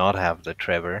 I do not have the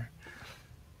Trevor,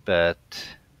 but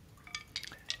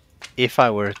if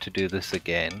I were to do this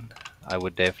again, I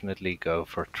would definitely go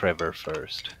for Trevor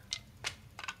first.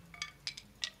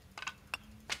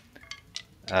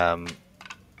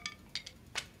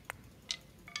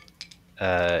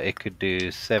 It could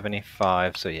do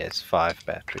 75, so yes, 5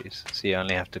 batteries. So you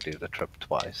only have to do the trip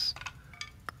twice.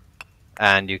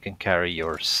 And you can carry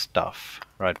your stuff,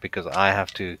 right? Because I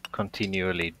have to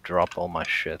continually drop all my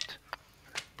shit,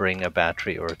 bring a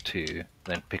battery or two,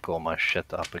 then pick all my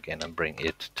shit up again and bring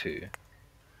it too.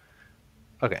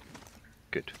 Okay,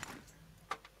 good.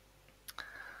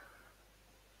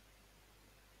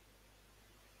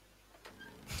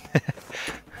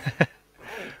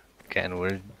 Okay, and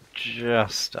we're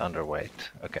just underweight.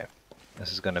 Okay,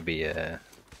 this is gonna be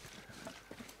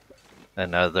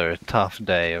another tough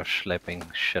day of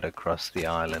schlepping shit across the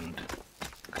island.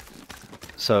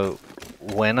 So,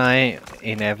 when I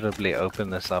inevitably open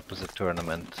this up as a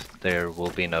tournament, there will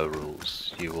be no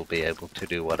rules. You will be able to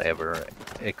do whatever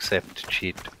except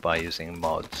cheat by using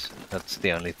mods. That's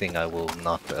the only thing I will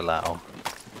not allow.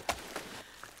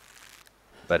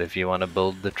 But if you want to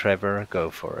build the Trevor, go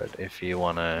for it. If you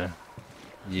want to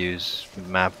use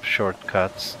map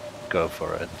shortcuts, go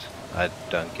for it. I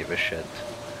don't give a shit.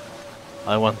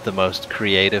 I want the most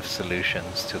creative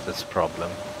solutions to this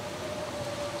problem.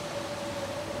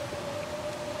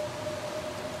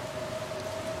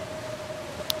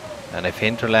 And if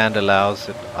Hinterland allows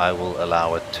it, I will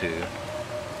allow it too.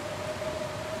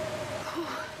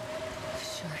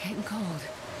 Sure getting cold.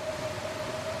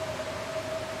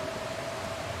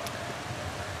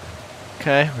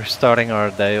 Okay, we're starting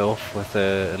our day off with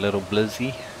a little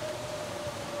blizzy.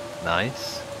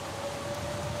 Nice.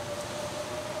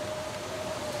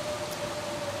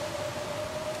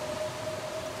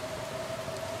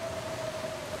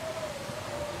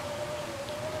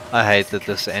 I hate that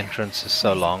this entrance is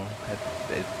so long.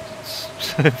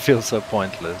 It feels so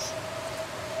pointless.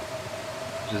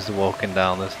 Just walking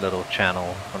down this little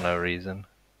channel for no reason.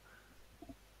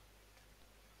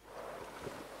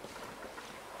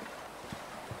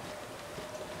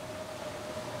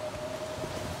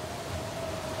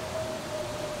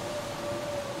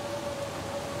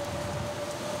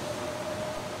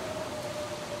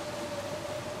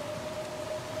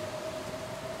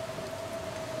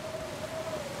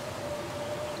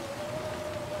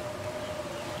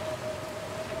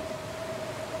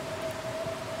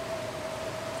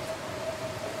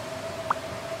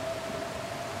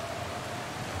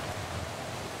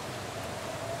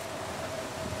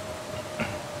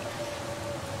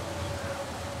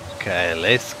 Okay,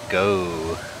 let's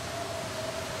go.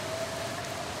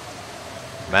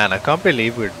 Man, I can't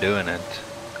believe we're doing it.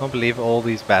 I can't believe all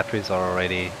these batteries are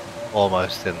already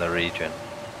almost in the region.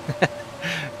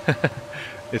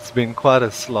 It's been quite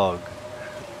a slog.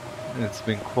 It's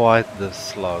been quite the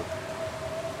slog.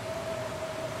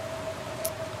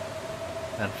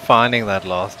 And finding that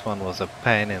last one was a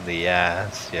pain in the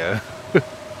ass, yo.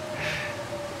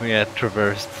 We had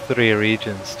traversed 3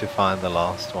 regions to find the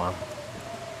last one.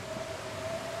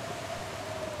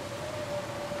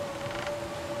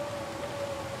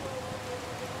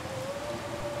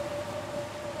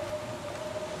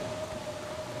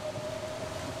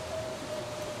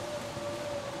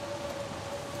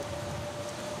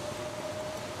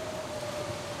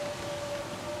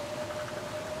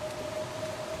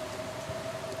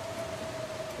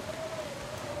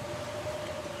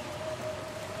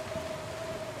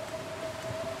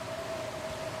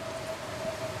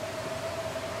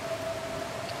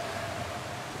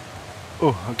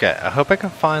 Oh, okay, I hope I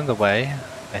can find the way.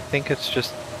 I think it's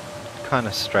just kind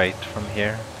of straight from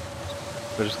here.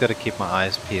 So I just gotta keep my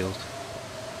eyes peeled.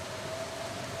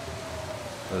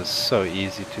 It's so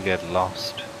easy to get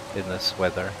lost in this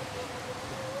weather.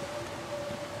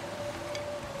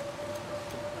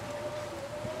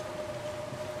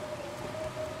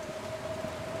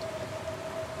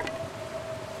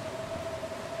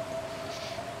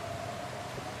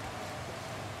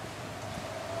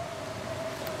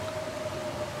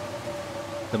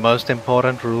 The most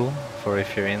important rule for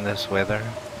if you're in this weather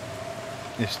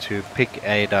is to pick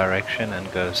a direction and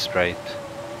go straight.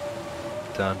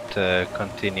 Don't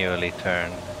continually turn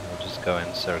or just go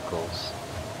in circles.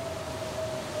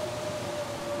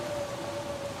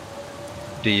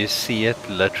 Do you see it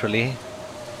literally?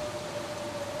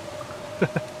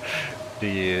 Do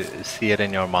you see it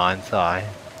in your mind's eye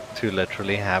to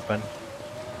literally happen?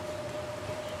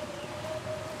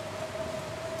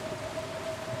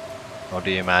 Or do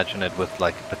you imagine it with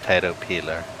like a potato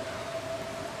peeler?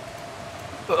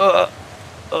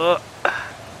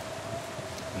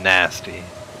 Nasty.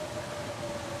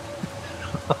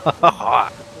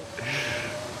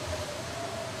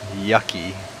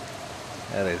 Yucky.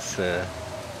 That is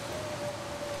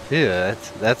ew,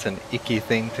 that's an icky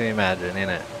thing to imagine, isn't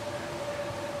it?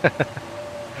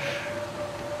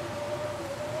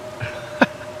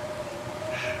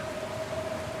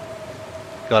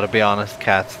 Gotta be honest,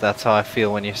 cats, that's how I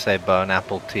feel when you say bone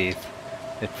apple teeth.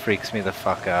 It freaks me the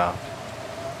fuck out.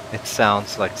 It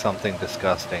sounds like something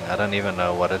disgusting. I don't even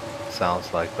know what it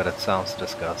sounds like, but it sounds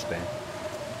disgusting.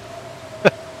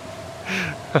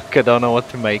 I don't know what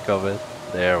to make of it.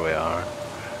 There we are.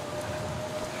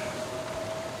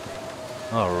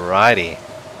 Alrighty.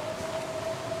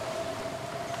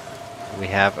 We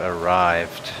have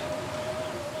arrived.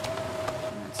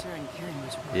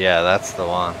 Yeah, that's the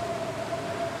one.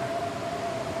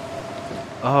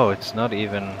 Oh, it's not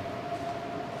even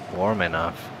warm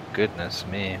enough. Goodness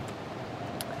me.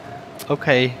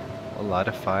 Okay, we'll light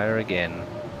a fire again.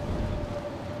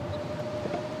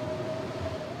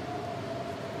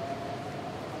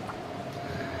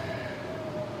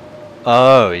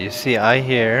 Oh, you see, I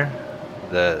hear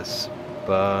this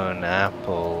bone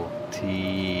apple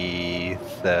teeth.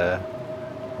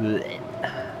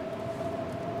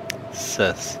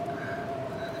 Sus.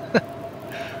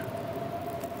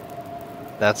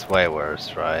 That's way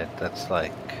worse, right? That's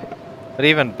like... But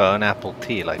even bone apple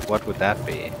tea, like what would that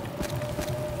be?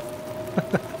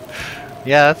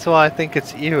 Yeah, that's why I think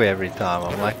it's you every time.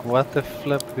 I'm like, what the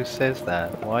flip, who says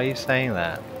that? Why are you saying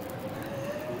that?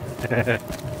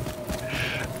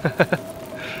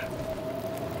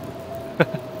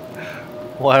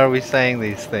 Why are we saying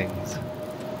these things?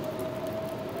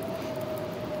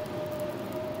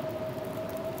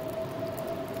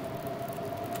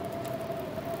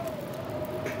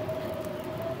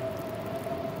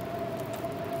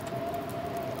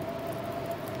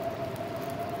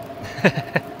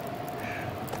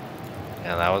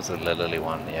 Yeah, that was a lily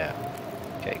one, yeah.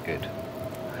 Okay, good.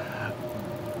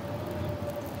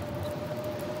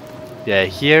 Yeah,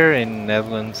 here in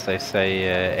Netherlands they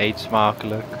say eet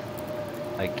smakelijk,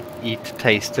 like eat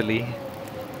tastily.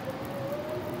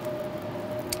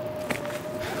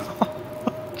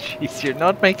 Jeez, you're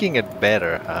not making it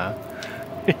better, huh?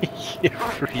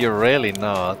 You're really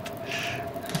not.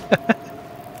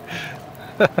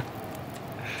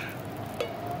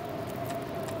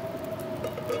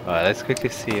 Alright, let's quickly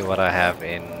see what I have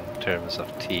in terms of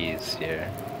teas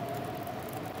here.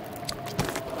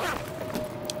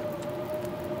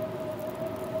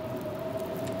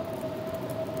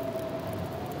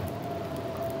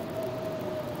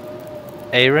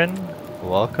 Aaron,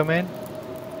 welcome in.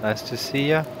 Nice to see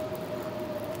ya.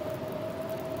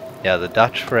 Yeah, the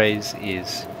Dutch phrase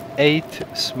is eet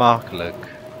smakelijk.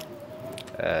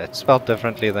 It's spelled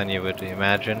differently than you would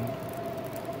imagine.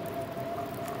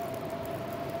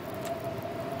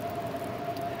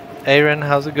 Aaron,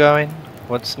 how's it going?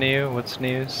 What's new? What's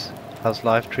news? How's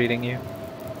life treating you?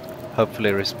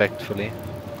 Hopefully respectfully.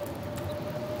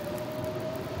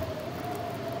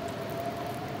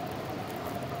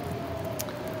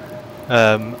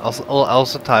 I'll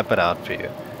also type it out for you.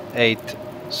 Eet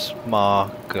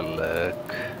smakelijk.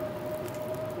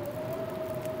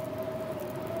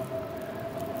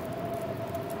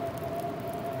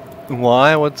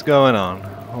 Why? What's going on?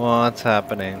 What's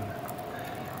happening?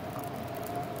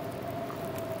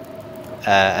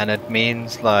 And it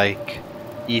means like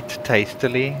eat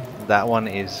tastily. That one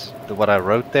is what I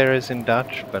wrote there is in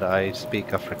Dutch, but I speak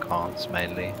Afrikaans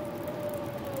mainly,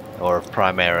 or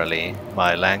primarily.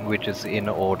 My languages in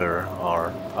order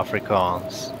are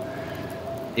Afrikaans,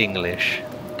 English,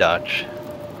 Dutch.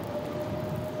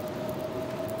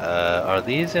 Are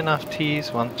these enough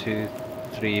teas? 1, 2,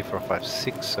 3, 4, 5,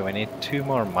 6. So we need 2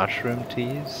 more mushroom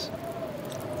teas.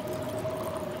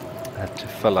 I have to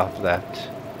fill up that.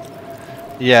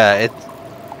 Yeah,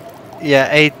 yeah,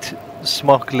 8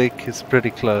 smakelijk is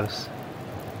pretty close.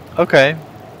 Okay.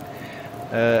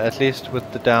 At least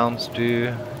with the downs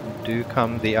do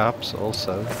come the ups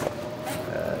also.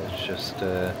 It's just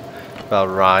about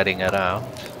riding it out.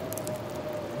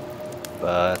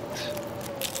 But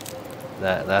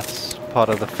that's part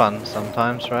of the fun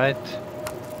sometimes, right?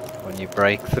 When you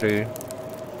break through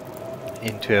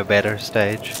into a better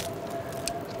stage,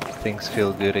 things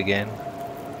feel good again.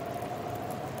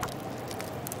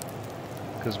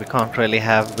 Because we can't really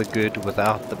have the good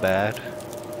without the bad.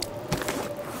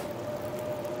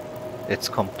 It's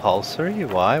compulsory?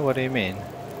 Why? What do you mean?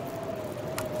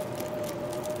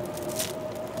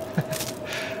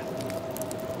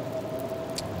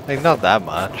 Like, not that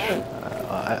much.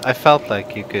 I felt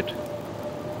like you could...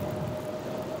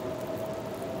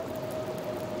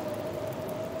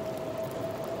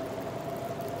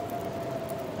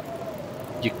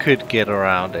 You could get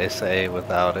around SA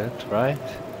without it, right?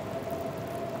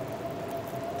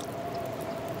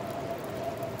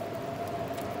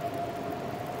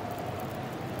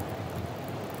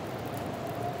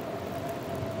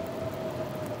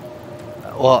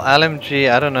 Well, LMG,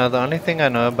 I don't know. The only thing I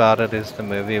know about it is the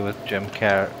movie with Jim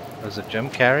Carrey. Was it Jim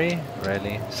Carrey?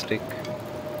 Really? Stick?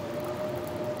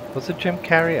 Was it Jim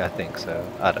Carrey? I think so.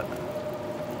 I don't know.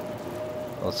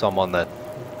 Or someone that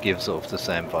gives off the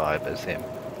same vibe as him.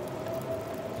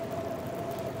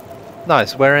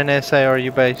 Nice. Where in SA are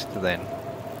you based then?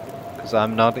 Because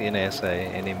I'm not in SA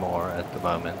anymore at the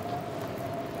moment.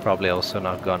 Probably also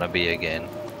not gonna be again.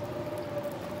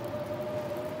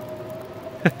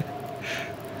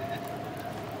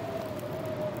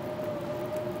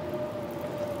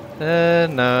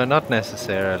 No, not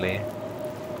necessarily.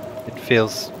 It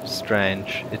feels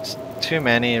strange. It's too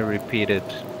many repeated,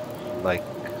 like,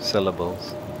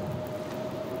 syllables.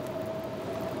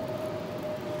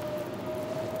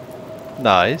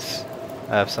 Nice.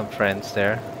 I have some friends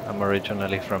there. I'm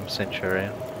originally from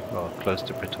Centurion, or close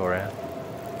to Pretoria.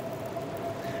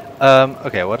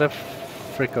 Okay, what the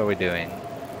frick are we doing?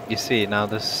 You see, now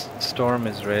this storm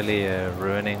is really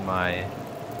ruining my...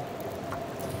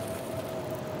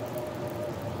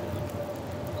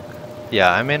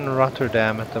 Yeah, I'm in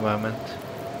Rotterdam at the moment.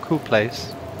 Cool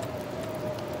place.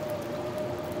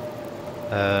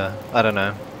 I don't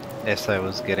know. SA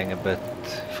was getting a bit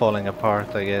falling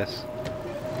apart, I guess.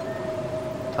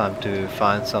 Time to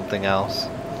find something else.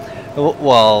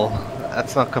 Well,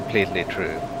 that's not completely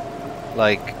true.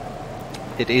 Like,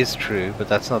 it is true, but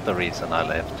that's not the reason I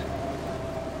left.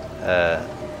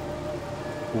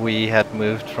 We had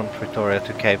moved from Pretoria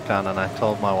to Cape Town, and I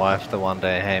told my wife the one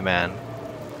day, hey man,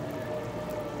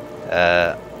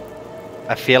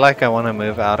 I feel like I want to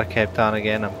move out of Cape Town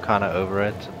again. I'm kind of over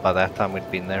it. By that time,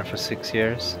 we'd been there for 6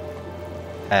 years.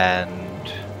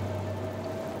 And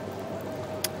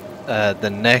the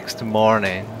next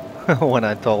morning, when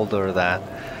I told her that,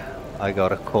 I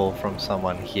got a call from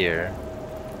someone here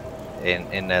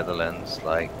in Netherlands,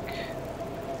 like,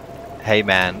 "Hey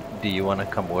man, do you want to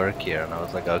come work here?" And I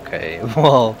was like, "Okay,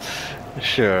 well,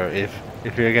 sure. If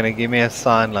you're gonna give me a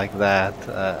sign like that,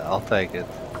 I'll take it."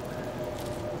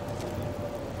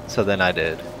 So then I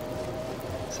did.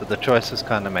 So the choice was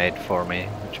kind of made for me,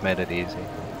 which made it easy.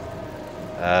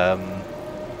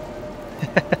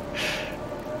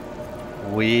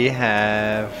 We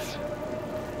have,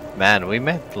 man, we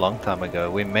met a long time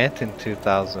ago. We met in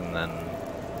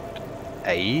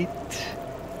 2008,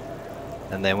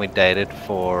 and then we dated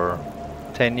for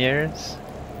 10 years,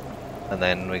 and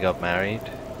then we got married.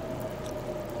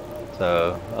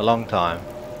 So, a long time.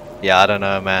 Yeah, I don't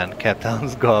know, man. Cape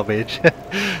Town's garbage.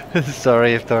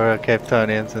 Sorry if there are Cape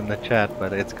Townians in the chat,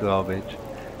 but it's garbage.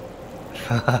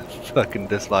 I fucking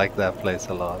dislike that place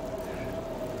a lot.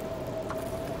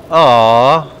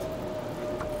 Aww.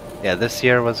 Yeah, this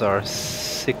year was our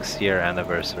 6-year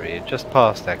anniversary. It just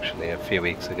passed, actually, a few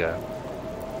weeks ago.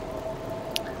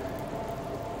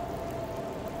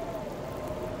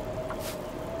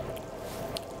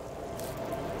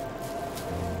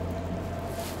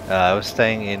 I was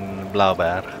staying in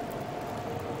Blauberg,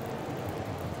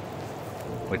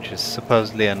 which is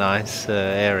supposedly a nice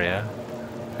area.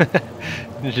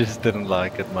 Just didn't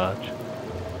like it much.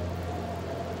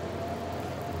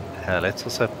 Let's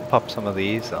also pop some of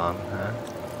these on, huh?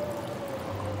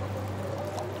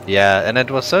 Yeah, and it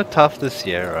was so tough this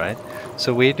year, right?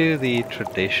 So we do the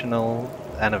traditional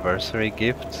anniversary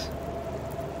gifts.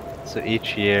 So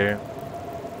each year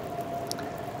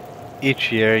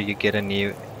you get a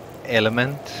new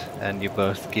element, and you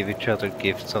both give each other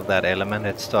gifts of that element.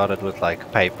 It started with like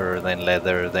paper, then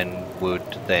leather, then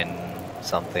wood, then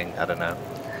something, I don't know.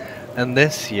 And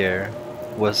this year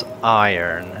was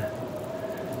iron.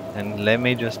 And let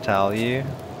me just tell you,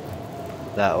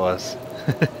 that was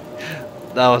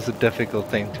that was a difficult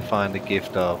thing to find a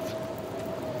gift of.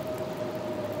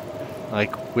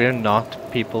 Like, we're not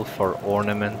people for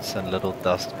ornaments and little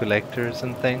dust collectors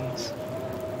and things.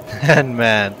 And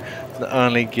man, the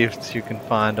only gifts you can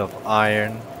find of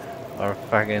iron are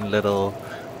fucking little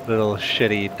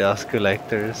shitty dust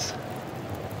collectors.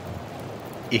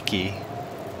 Icky.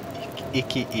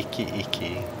 Icky, icky,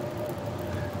 icky.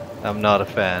 I'm not a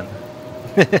fan.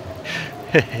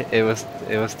 It was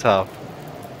tough.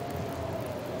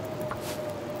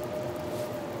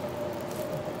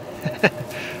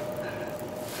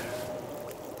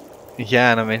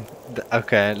 Yeah, and I mean,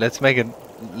 okay, let's make it.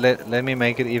 Let me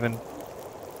make it even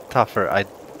tougher.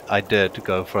 I did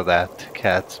go for that,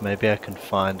 cats. Maybe I can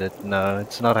find it. No,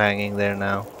 it's not hanging there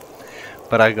now.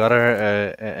 But I got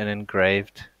her an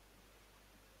engraved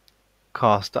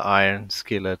cast iron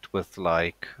skillet with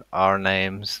like our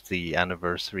names, the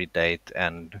anniversary date,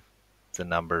 and the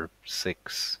number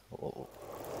 6,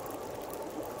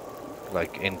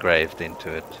 like engraved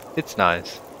into it. It's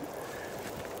nice.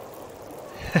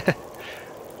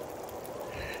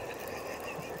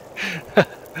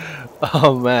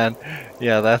 Oh man,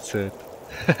 yeah, that's it.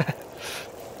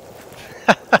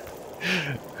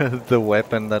 The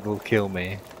weapon that will kill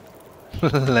me.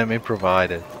 Let me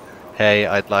provide it. Hey,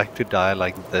 I'd like to die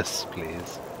like this,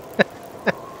 please.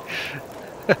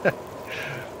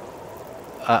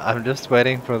 I'm just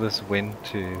waiting for this wind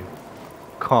to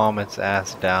calm its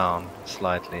ass down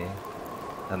slightly,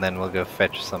 and then we'll go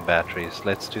fetch some batteries.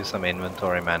 Let's do some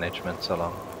inventory management so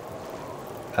long.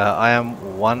 I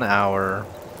am 1 hour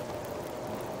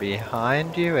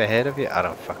behind you, ahead of you? I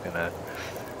don't fucking know.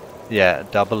 Yeah,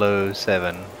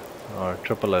 007 or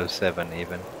 0007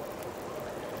 even.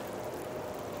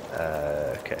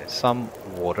 Okay, some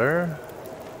water.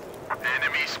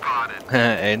 Enemy spotted.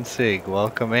 Ensig,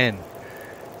 welcome in.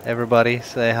 Everybody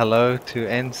say hello to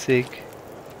Ensig.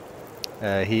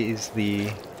 He is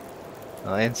the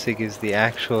Ensig is the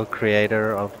actual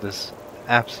creator of this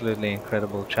absolutely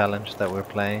incredible challenge that we're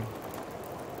playing.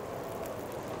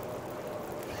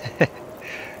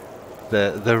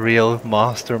 The real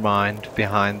mastermind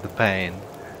behind the pain.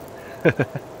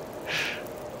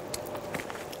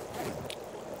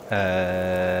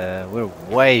 We're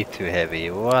way too heavy.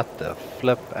 What the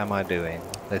flip am I doing?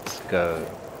 Let's go.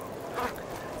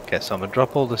 Okay, so I'm gonna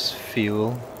drop all this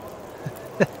fuel.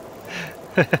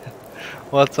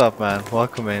 What's up, man?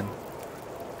 Welcome in.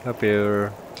 Hope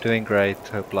you're doing great.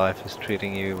 Hope life is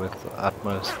treating you with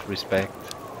utmost respect.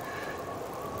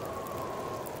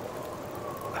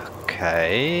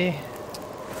 Okay.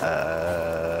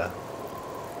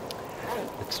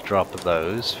 Let's drop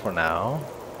those for now.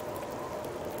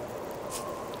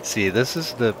 See, this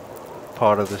is the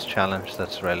part of this challenge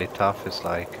that's really tough, is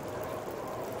like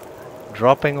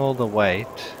dropping all the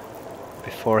weight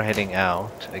before heading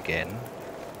out again.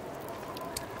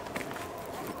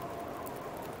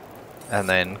 And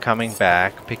then coming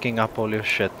back, picking up all your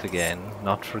shit again,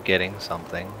 not forgetting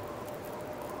something.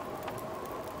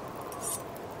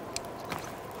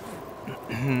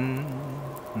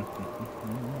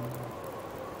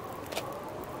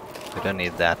 We don't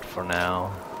need that for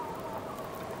now.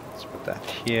 Let's put that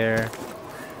here.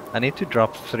 I need to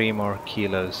drop 3 more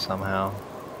kilos somehow.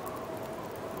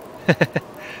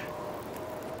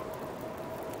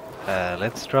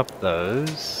 Let's drop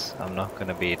those. I'm not going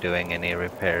to be doing any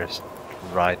repairs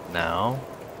right now.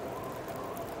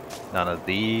 None of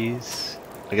these.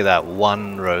 Look at that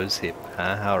one rose hip,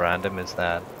 huh? How random is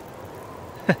that?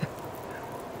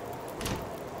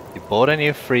 You bought a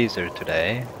new freezer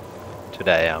today.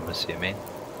 Today, I'm assuming.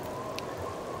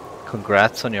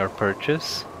 Congrats on your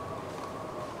purchase.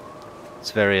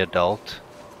 It's very adult.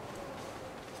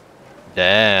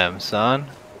 Damn, son.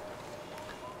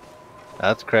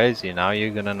 That's crazy. Now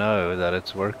you're gonna know that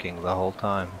it's working the whole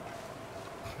time.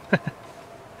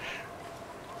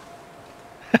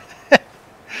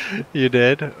 You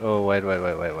did? Oh, wait.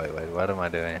 What am I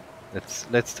doing?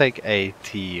 Let's take a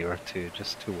tea or two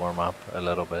just to warm up a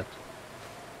little bit.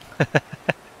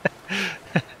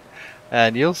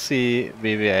 And you'll see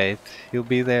BB-8. He'll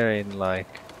be there in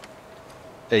like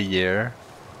a year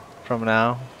from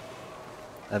now.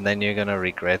 And then you're gonna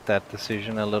regret that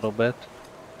decision a little bit.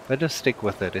 But just stick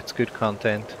with it. It's good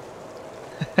content.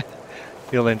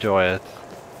 You'll enjoy it.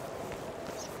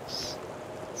 6,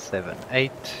 7,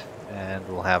 8. And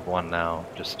we'll have one now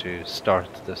just to start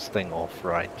this thing off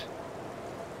right.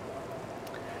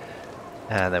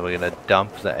 And then we're gonna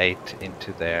dump the 8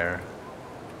 into their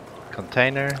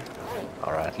container.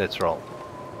 Alright, let's roll.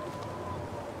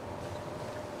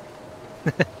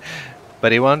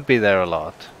 But he won't be there a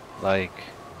lot. Like,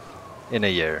 in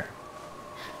a year.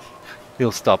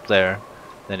 He'll stop there.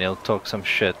 Then he'll talk some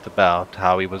shit about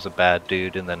how he was a bad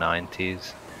dude in the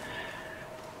 90s.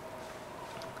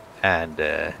 And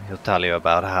he'll tell you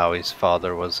about how his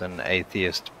father was an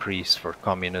atheist priest for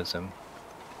communism.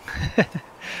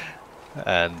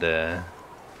 And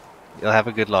you'll have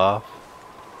a good laugh.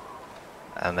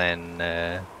 And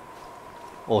then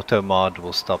Automod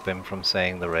will stop him from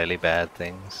saying the really bad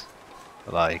things.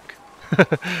 Like,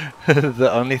 the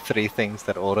only 3 things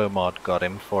that Automod got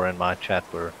him for in my chat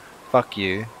were fuck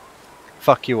you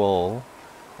all,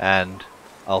 and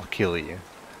I'll kill you.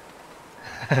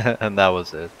 And that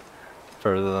was it.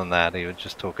 Further than that, he was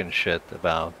just talking shit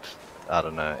about, I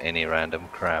don't know, any random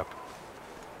crap.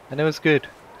 And it was good.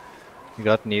 We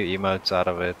got new emotes out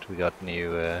of it, we got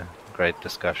new great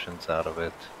discussions out of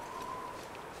it.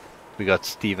 We got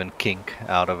Stephen Kink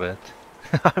out of it.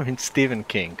 I mean, Stephen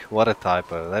Kink, what a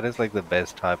typo. That is like the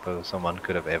best typo someone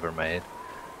could have ever made.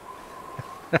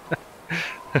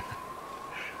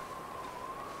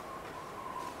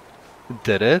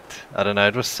 Did it? I don't know,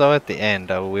 it was so at the end.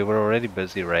 We were already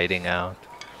busy raiding out.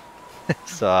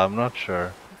 So I'm not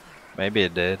sure. Maybe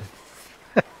it did.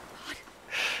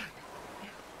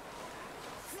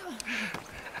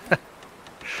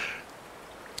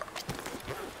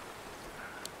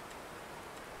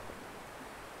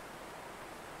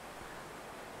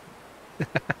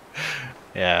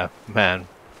 Yeah, man.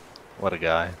 What a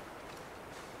guy.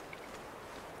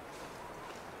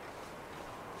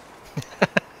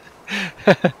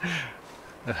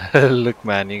 Look,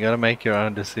 man, you gotta make your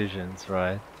own decisions,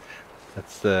 right?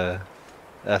 That's the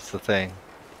thing.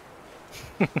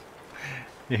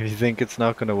 If you think it's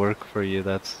not gonna work for you,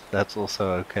 that's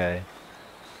also okay.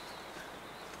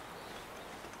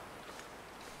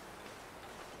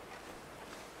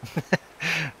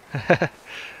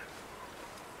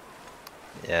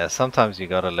 Yeah, sometimes you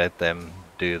gotta let them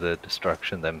do the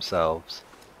destruction themselves.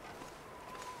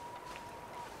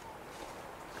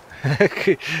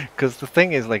 Because the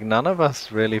thing is, like, none of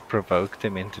us really provoked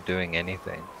him into doing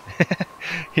anything.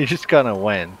 He just kind of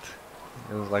went.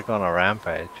 It was like on a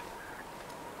rampage.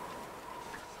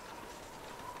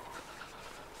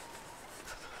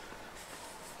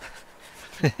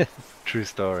 True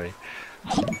story.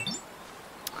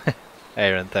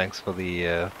 Aaron, thanks for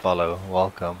the follow.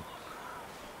 Welcome.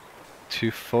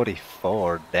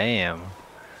 244, damn.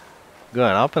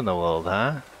 Going up in the world,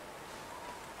 huh?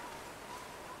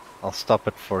 I'll stop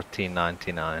at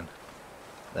 14.99.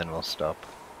 Then we'll stop.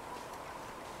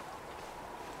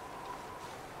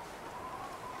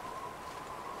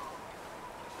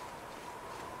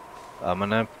 I'm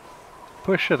gonna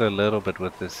push it a little bit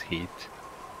with this heat.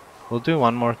 We'll do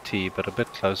one more tea, but a bit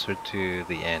closer to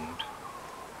the end.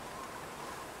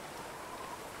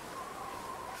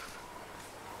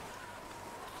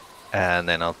 And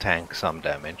then I'll tank some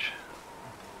damage.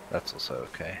 That's also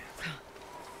okay.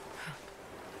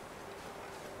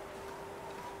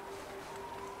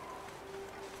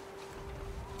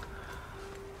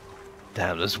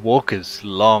 Damn, this walk is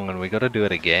long and we gotta do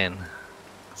it again.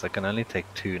 Because I can only take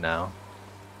 2 now.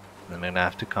 And I'm gonna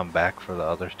have to come back for the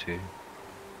other 2.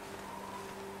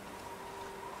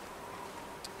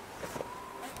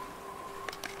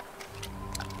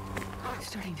 I'm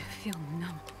starting to feel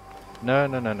numb. No,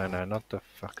 not the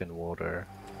fucking water.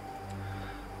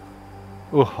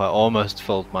 Ooh, I almost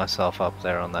filled myself up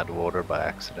there on that water by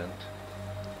accident.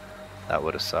 That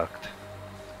would have sucked.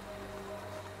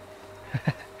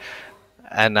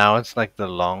 And now it's like the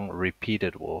long,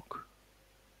 repeated walk.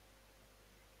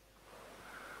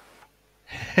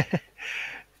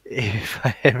 If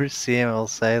I ever see him, I'll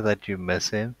say that you miss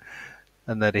him.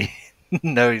 And that he...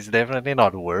 No, he's definitely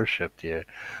not worshipped here.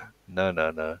 No.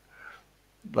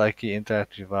 Like the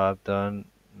interactive vibe done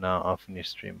now often you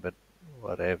stream, but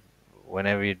whatever.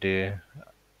 Whenever you do...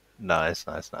 Nice.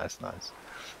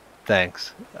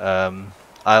 Thanks. I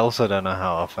also don't know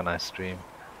how often I stream.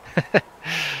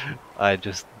 I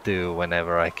just do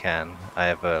whenever I can. I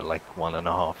have a like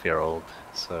 1.5-year-old,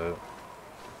 so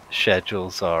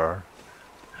schedules are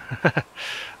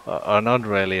are not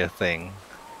really a thing.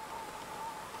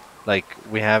 Like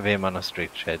we have him on a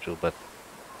strict schedule, but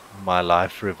my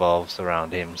life revolves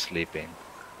around him sleeping.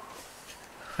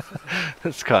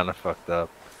 It's kind of fucked up.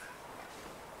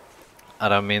 I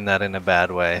don't mean that in a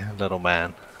bad way, little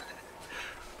man.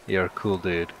 You're a cool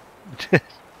dude.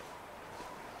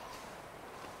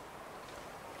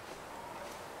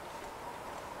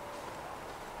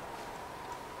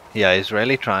 Yeah, he's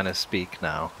really trying to speak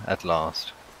now, at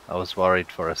last. I was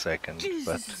worried for a second, Jesus,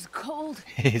 but this is cold.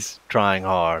 he's trying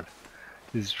hard.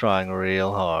 He's trying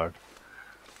real hard.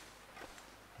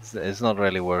 It's not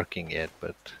really working yet,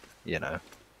 but, you know.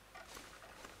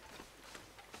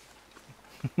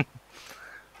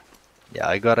 Yeah,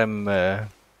 I got him,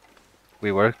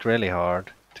 we worked really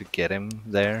hard to get him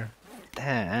there.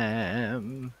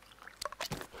 Damn.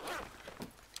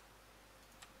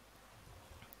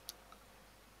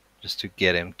 Just to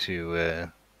get him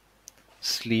to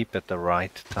sleep at the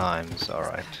right times,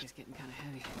 alright. It's getting kind of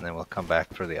heavy. And then we'll come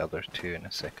back for the other 2 in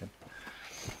a second.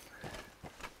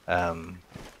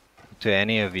 To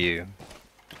any of you,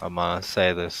 I'm gonna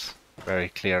say this very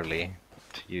clearly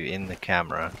to you in the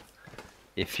camera.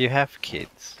 If you have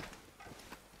kids,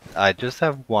 I just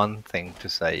have one thing to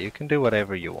say. You can do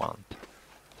whatever you want.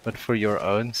 But for your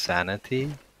own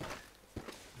sanity,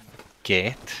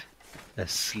 get a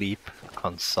sleep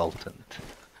consultant.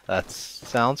 That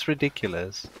sounds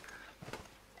ridiculous.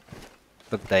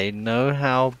 But they know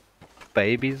how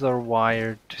babies are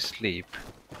wired to sleep.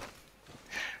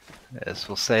 This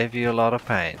will save you a lot of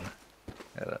pain.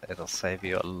 It'll save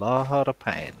you a lot of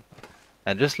pain.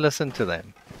 And just listen to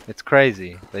them. It's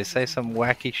crazy. They say some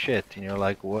wacky shit and you're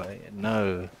like, what?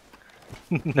 No.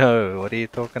 No, what are you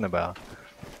talking about?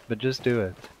 But just do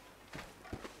it.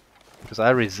 Because I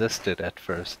resisted at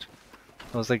first.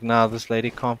 I was like, nah, this lady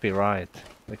can't be right.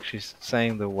 Like, she's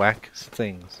saying the wackest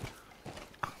things.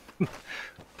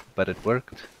 But it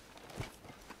worked.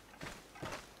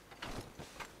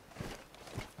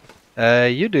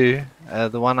 You do.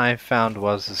 The one I found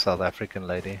was a South African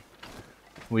lady.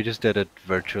 We just did it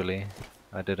virtually.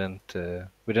 We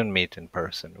didn't meet in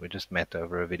person. We just met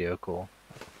over a video call.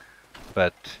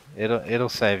 But it'll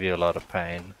save you a lot of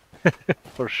pain,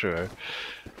 for sure.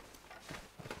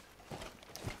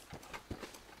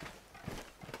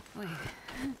 Wait,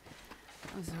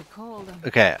 I'm so cold.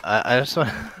 Okay, I just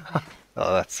want.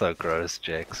 Oh, that's so gross,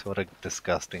 Jax. What a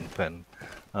disgusting pin.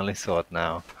 I only saw it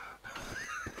now.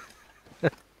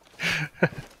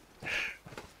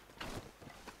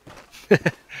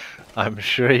 I'm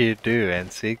sure you do,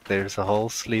 Ensik. There's a whole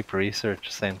sleep research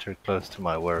center close to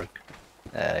my work.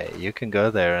 You can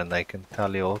go there and they can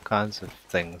tell you all kinds of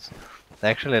things. They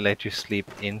actually let you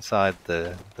sleep inside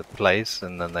the place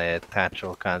and then they attach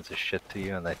all kinds of shit to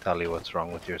you and they tell you what's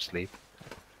wrong with your sleep.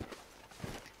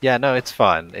 Yeah, no, it's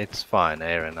fine. It's fine,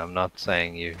 Aaron. I'm not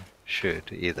saying you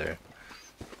should either.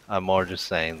 I'm more just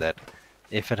saying that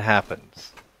if it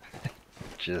happens,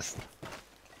 just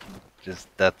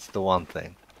that's the one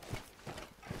thing.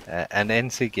 And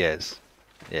NSYNC,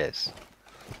 yes.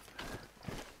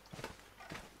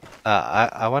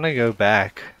 I want to go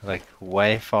back, like,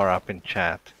 way far up in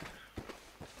chat.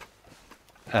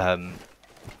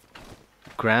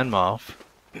 Grandmoth,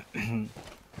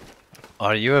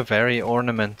 are you a very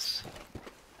ornaments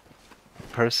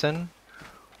person?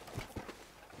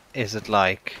 Is it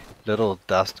like little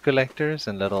dust collectors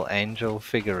and little angel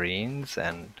figurines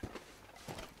and...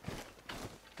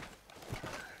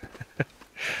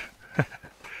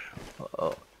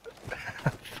 Oh,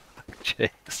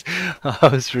 jeez. I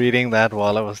was reading that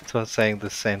while I was saying the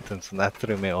sentence and that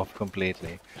threw me off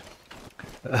completely.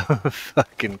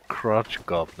 Fucking crotch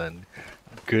goblin.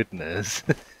 Goodness.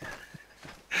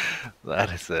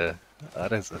 That is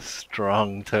a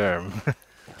strong term.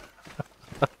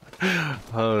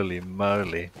 Holy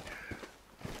moly.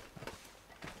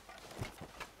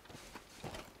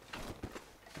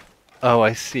 Oh,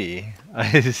 I see.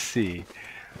 I see.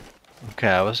 Okay,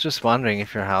 I was just wondering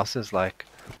if your house is like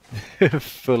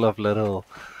full of little,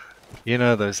 you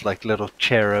know, those like little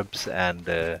cherubs and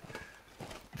I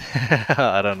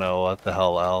don't know what the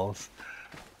hell else.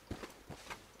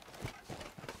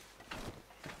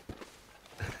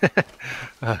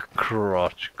 A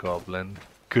crotch goblin.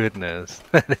 Goodness,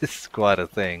 that is quite a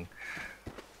thing.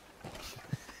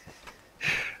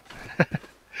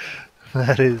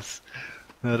 That is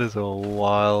a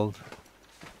wild.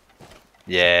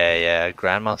 Yeah,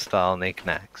 grandma style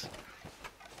knickknacks.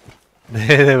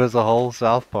 There was a whole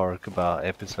South Park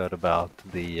episode about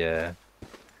the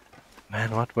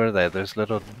man, what were they? Those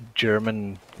little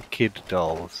German kid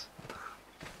dolls.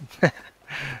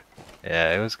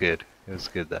 Yeah, it was good. It was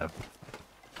good though.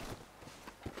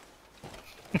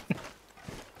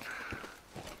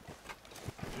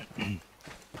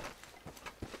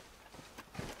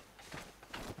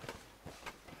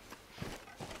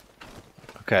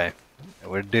 Okay,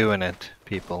 we're doing it,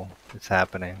 people. It's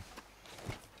happening.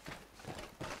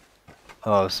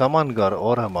 Oh, someone got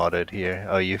auto-modded here.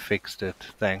 Oh, you fixed it.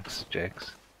 Thanks,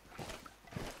 Jex.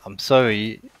 I'm so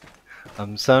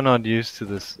not used to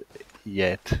this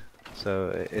yet.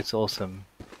 So it's awesome.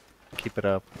 Keep it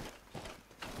up.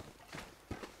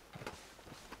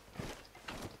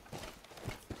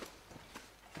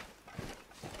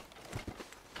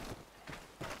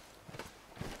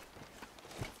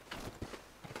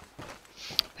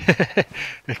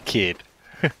 A kid.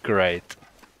 Great.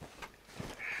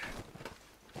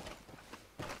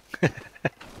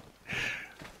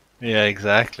 Yeah,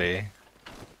 exactly.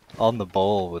 On the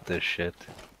ball with this shit.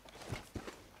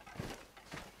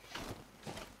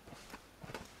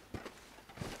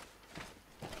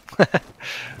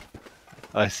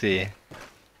 I see.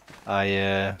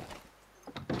 I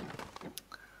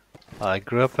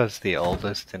grew up as the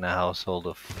oldest in a household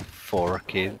of 4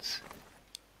 kids.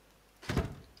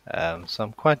 So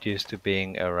I'm quite used to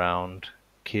being around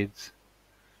kids.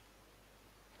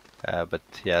 But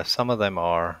yeah, some of them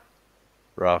are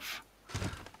rough.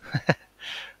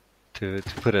 to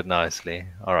put it nicely.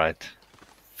 Alright.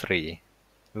 3.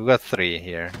 We've got 3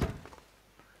 here.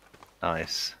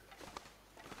 Nice.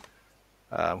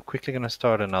 I'm quickly gonna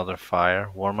start another fire,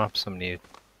 warm up some new...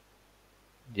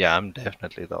 Yeah, I'm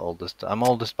definitely the oldest. I'm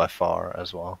oldest by far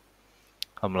as well.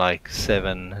 I'm like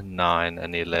 7, 9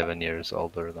 and 11 years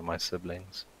older than my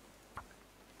siblings.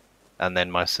 And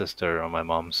then my sister on my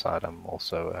mom's side, I'm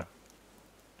also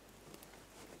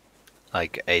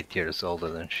like 8 years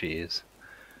older than she is.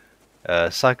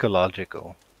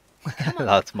 Psychological.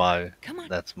 That's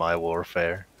my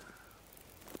warfare.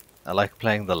 I like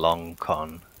playing the long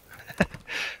con.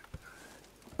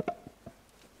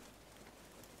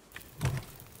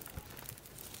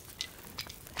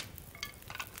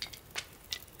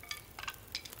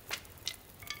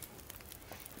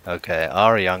 Okay,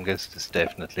 our youngest is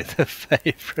definitely the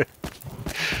favorite.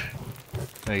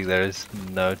 Like, there is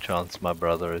no chance my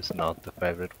brother is not the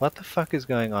favorite. What the fuck is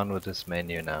going on with this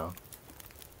menu now?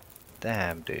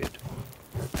 Damn, dude.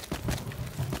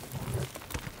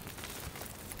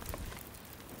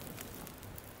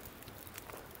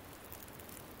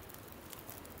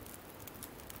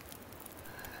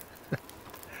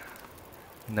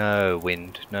 No,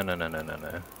 wind.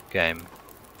 No. Game.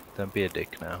 Don't be a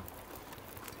dick now.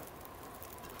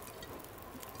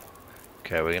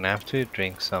 Okay, we're gonna have to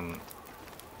drink some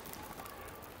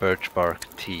birch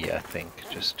bark tea, I think,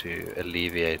 just to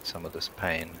alleviate some of this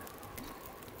pain.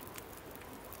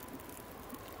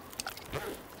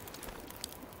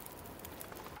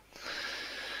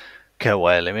 Okay,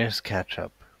 well, let me just catch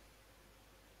up.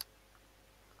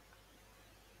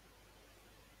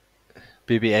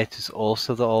 BB-8 is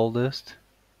also the oldest.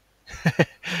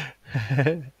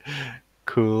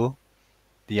 Cool.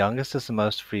 The youngest has the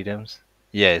most freedoms.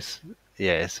 Yes,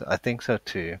 I think so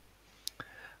too.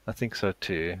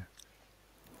 The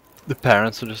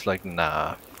parents are just like,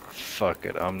 nah, fuck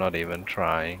it, I'm not even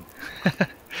trying.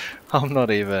 I'm not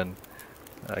even,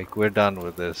 like, we're done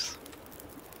with this.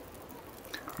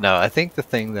 No, I think the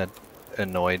thing that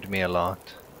annoyed me a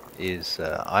lot is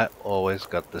I always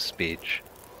got the speech.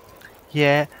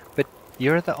 Yeah, but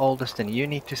you're the oldest and you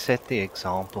need to set the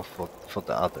example for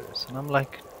the others. And I'm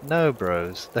like, no,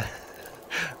 bros,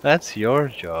 that's your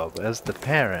job as the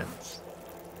parents.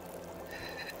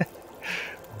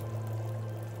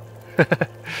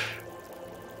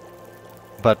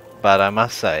 But I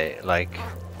must say, like,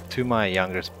 to my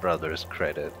youngest brother's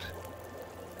credit,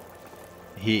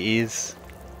 he is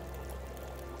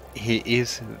he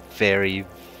is very,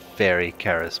 very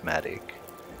charismatic.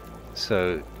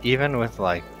 So even with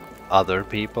like other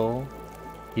people,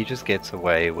 he just gets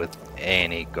away with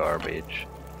any garbage.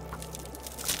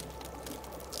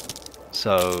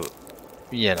 So,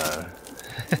 you know,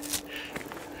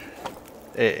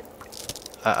 it,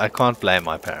 I can't blame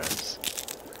my parents.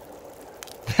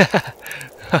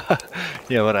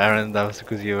 Yeah, but Aaron, that was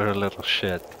because you were a little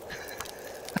shit.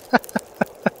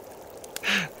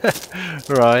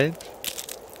 Right?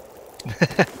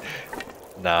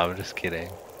 No, I'm just kidding.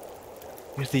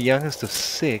 You're the youngest of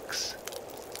 6.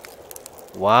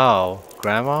 Wow,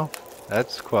 Grandma?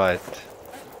 That's quite...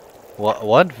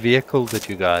 What vehicle did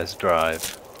you guys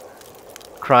drive?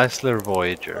 Chrysler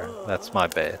Voyager. That's my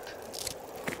bet.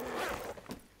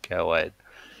 Okay, wait.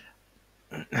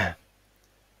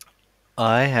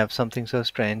 I have something so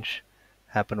strange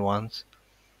happen once.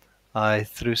 I,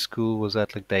 through school, was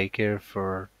at like daycare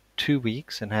for 2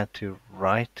 weeks and had to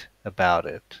write about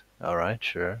it. Alright,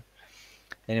 sure.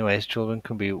 Anyways, children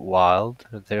can be wild.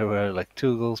 There were like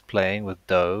 2 girls playing with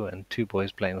dough and 2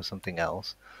 boys playing with something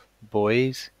else.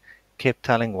 Boys kept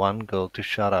telling one girl to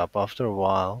shut up. After a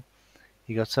while,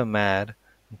 he got so mad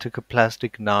and took a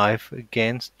plastic knife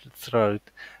against the throat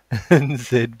and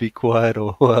said, "Be quiet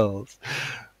or else."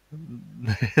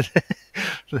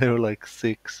 They were like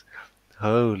 6.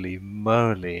 Holy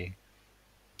moly.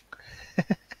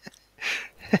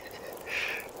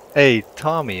 Hey,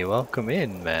 Tommy, welcome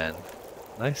in, man.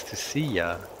 Nice to see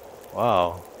ya.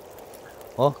 Wow.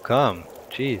 Welcome.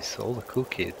 Jeez, all the cool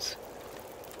kids.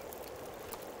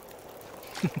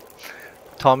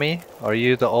 Tommy, are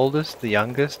you the oldest, the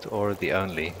youngest, or the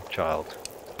only child?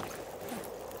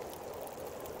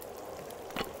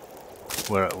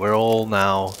 We're all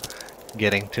now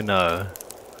getting to know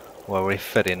where we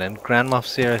fit in. And Grandma,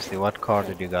 seriously, what car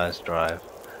did you guys drive?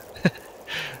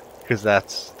 Because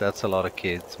that's a lot of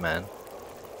kids, man.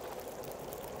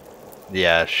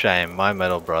 Yeah, shame. My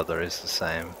middle brother is the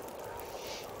same.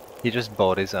 He just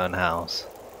bought his own house,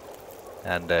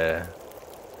 and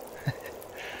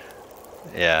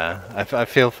yeah, I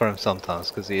feel for him sometimes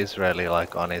because he is really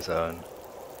like on his own.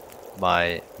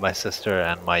 My sister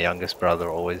and my youngest brother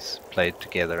always played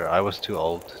together. I was too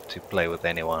old to play with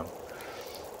anyone,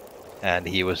 and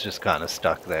he was just kind of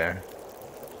stuck there.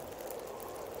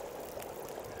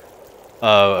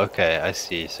 Oh, okay, I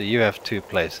see. So you have 2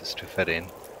 places to fit in.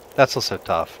 That's also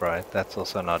tough, right? That's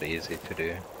also not easy to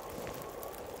do.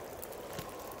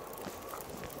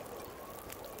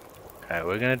 Okay,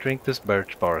 we're gonna drink this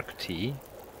birch bark tea.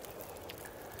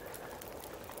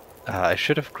 I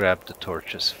should have grabbed the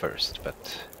torches first,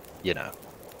 but you know.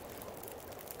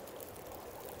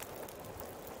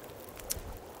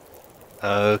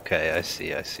 Okay, I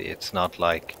see, I see. It's not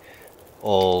like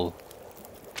all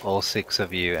 6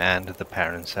 of you and the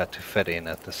parents had to fit in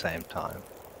at the same time.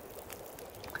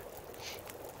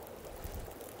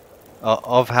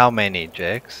 Of how many,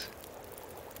 Jex?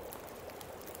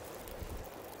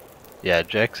 Yeah,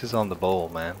 Jex is on the ball,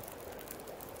 man.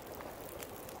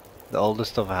 The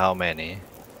oldest of how many?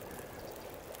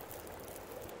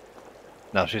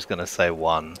 Now she's gonna say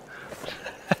 1.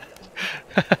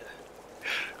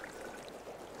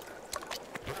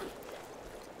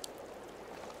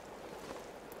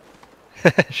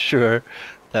 Sure,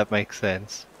 that makes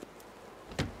sense.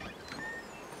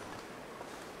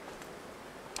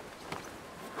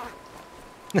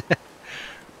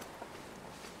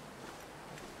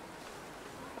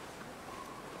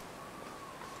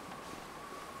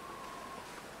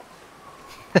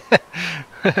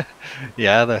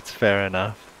 Yeah, that's fair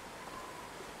enough.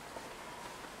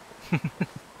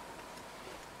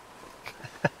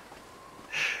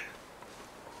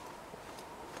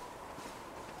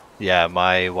 Yeah,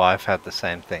 my wife had the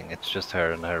same thing. It's just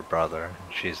her and her brother.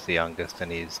 She's the youngest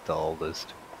and he's the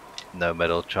oldest. No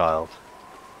middle child.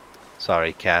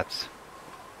 Sorry, cats.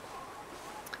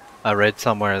 I read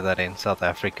somewhere that in South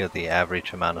Africa the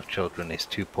average amount of children is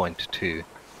 2.2.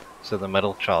 So the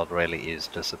middle child really is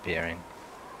disappearing.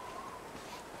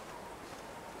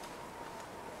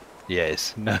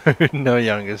 Yes, no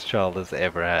youngest child has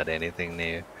ever had anything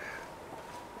new.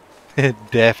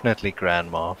 Definitely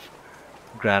Grandma.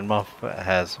 Grandma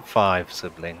has 5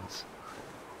 siblings.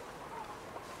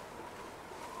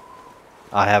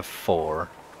 I have 4.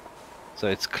 So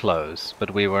it's close,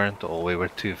 but we weren't all. We were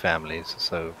 2 families,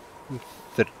 so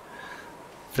th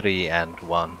 3 and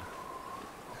 1.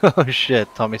 Oh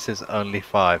shit, Tommy says only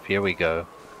 5. Here we go.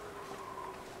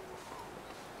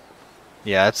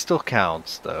 Yeah, it still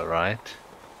counts though, right?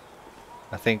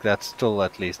 I think that still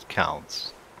at least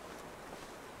counts.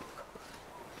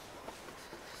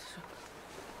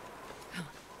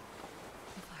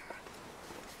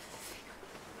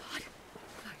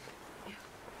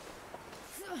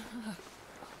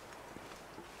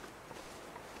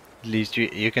 At least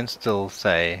you can still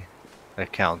say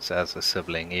it counts as a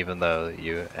sibling, even though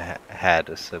you had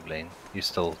a sibling. You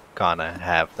still kinda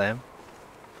have them.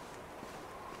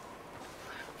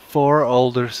 4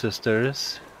 older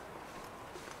sisters,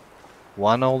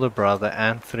 1 older brother,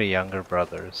 and 3 younger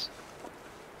brothers.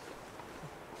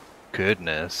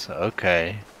 Goodness,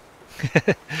 okay.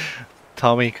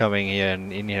 Tommy coming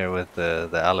in here with the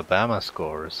Alabama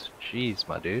scores. Jeez,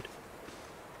 my dude.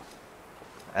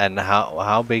 And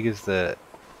how big is the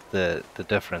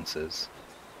differences?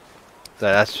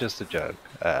 That's just a joke.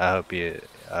 I hope you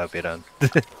don't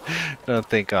don't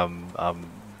think I'm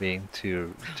being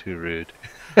too rude.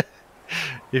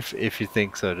 If you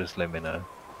think so, just let me know.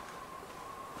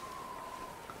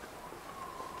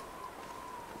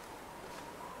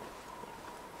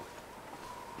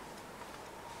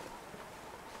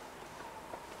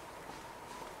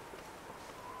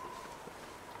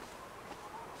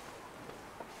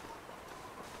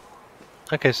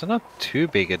 Okay, so not too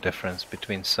big a difference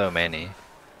between so many.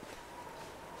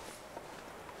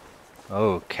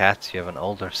 Oh, cats, you have an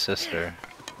older sister.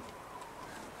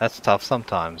 That's tough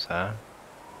sometimes, huh?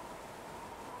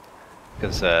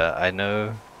 Because I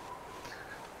know,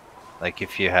 like,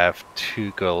 if you have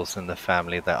 2 girls in the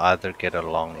family, they either get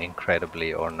along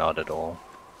incredibly or not at all.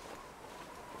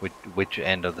 Which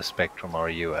end of the spectrum are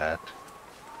you at?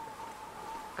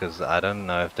 Because I don't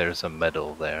know if there's a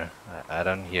middle there. I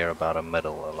don't hear about a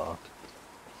middle a lot.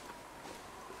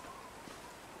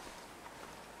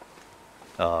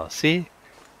 Oh, see?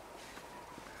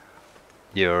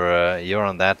 You're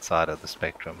on that side of the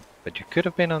spectrum, but you could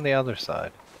have been on the other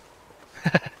side.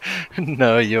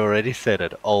 No, you already said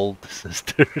it. Old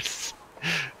sisters.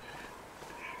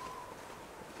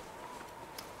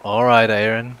 Alright,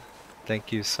 Aaron.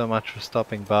 Thank you so much for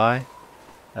stopping by.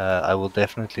 I will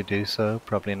definitely do so,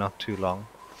 probably not too long.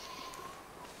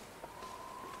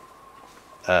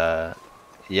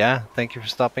 Yeah, thank you for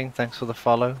stopping. Thanks for the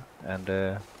follow.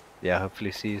 And yeah,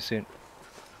 hopefully see you soon.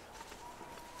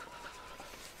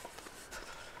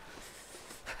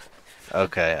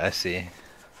 Okay, I see.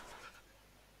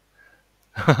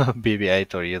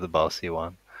 BB-8, or you the bossy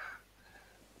one?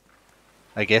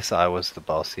 I guess I was the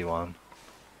bossy one.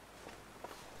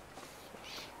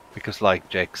 Because like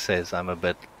Jack says, I'm a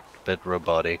bit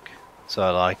robotic. So I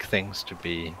like things to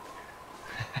be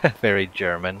very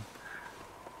German.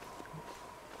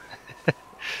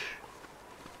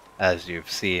 As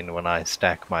you've seen when I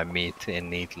stack my meat in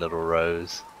neat little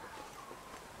rows.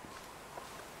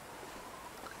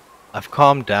 I've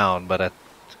calmed down, but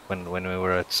when we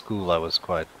were at school I was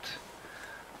quite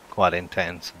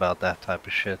intense about that type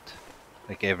of shit.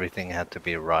 Like everything had to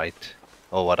be right,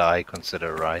 or what I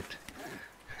consider right.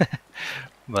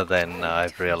 But then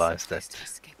I've realized that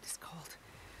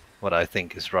what I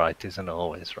think is right isn't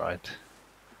always right.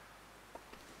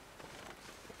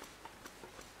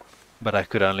 But I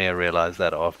could only realize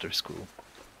that after school.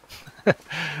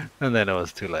 And then it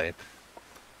was too late.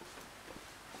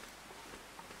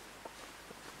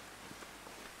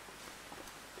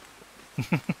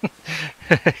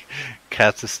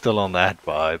 Cats is still on that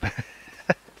vibe.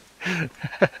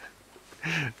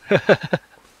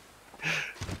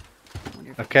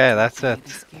 Okay, that's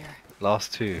it.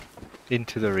 Last 2.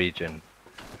 Into the region.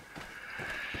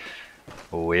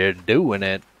 We're doing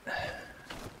it.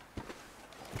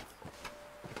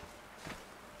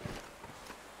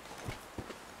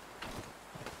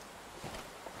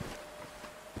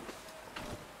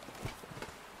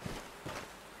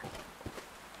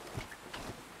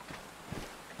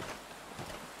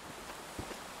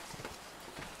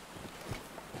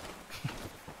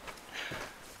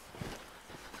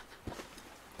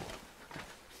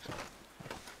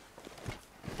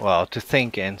 Well, to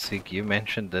think, Ensig, you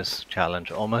mentioned this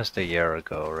challenge almost a year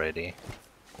ago already.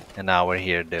 And now we're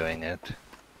here doing it.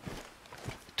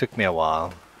 It took me a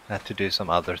while. I had to do some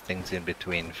other things in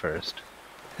between first.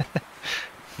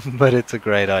 But it's a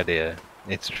great idea.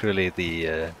 It's truly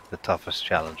the toughest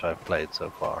challenge I've played so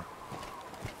far.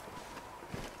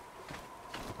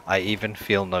 I even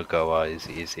feel Nogoa is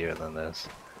easier than this.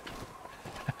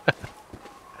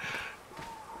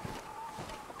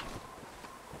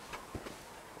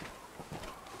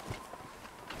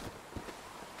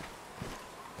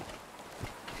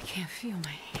 feel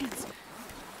my hands.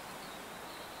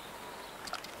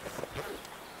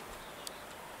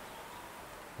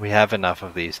 We have enough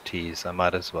of these teas, I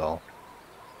might as well.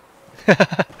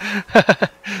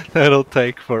 That'll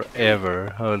take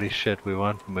forever. Holy shit, we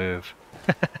won't move.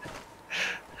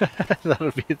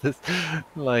 That'll be this,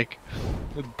 like,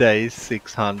 day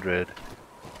 600.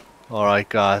 Alright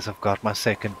guys, I've got my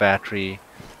second battery.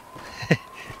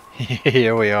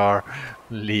 Here we are,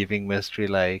 leaving Mystery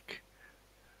Lake.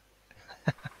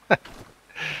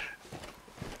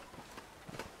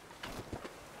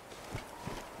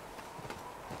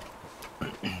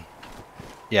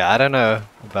 Yeah, I don't know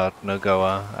about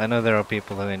Nogoa. I know there are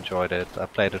people who enjoyed it. I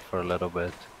played it for a little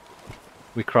bit.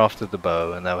 We crafted the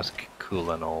bow and that was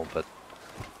cool and all, but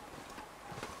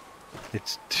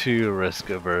it's too risk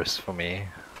averse for me.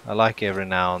 I like every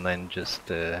now and then just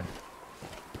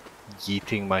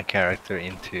yeeting my character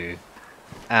into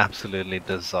absolutely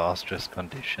disastrous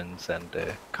conditions and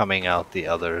coming out the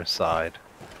other side.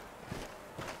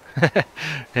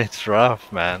 It's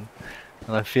rough, man.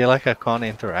 And I feel like I can't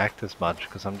interact as much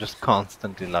because I'm just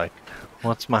constantly like,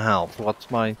 what's my health?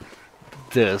 What's my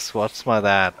this? What's my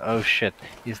that? Oh shit,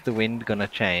 is the wind gonna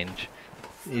change?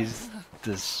 Is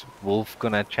this wolf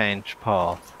gonna change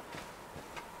path?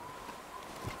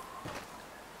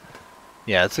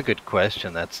 Yeah, it's a good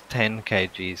question. That's 10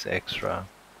 kgs extra.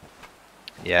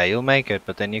 Yeah, you'll make it,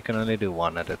 but then you can only do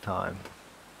one at a time.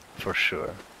 For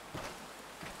sure.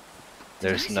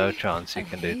 There's no chance you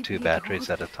can do 2 batteries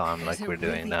at a time like we're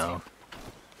doing now.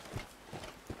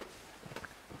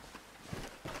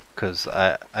 Because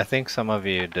I think some of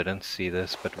you didn't see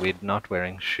this, but we're not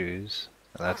wearing shoes.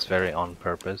 And that's very on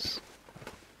purpose.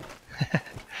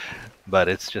 But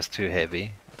it's just too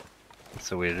heavy.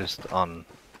 So we're just on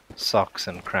socks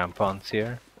and crampons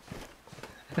here.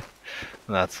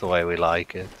 And that's the way we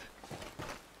like it.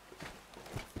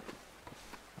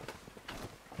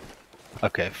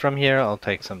 Okay, from here I'll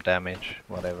take some damage,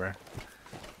 whatever.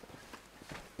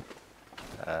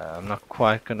 I'm not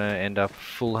quite gonna end up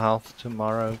full health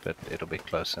tomorrow, but it'll be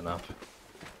close enough.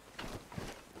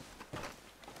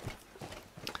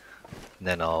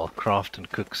 Then I'll craft and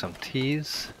cook some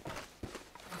teas.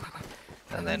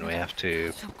 And then we have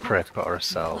to prep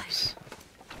ourselves.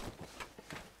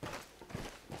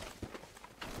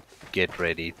 Get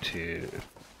ready to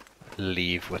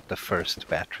leave with the first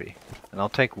battery. And I'll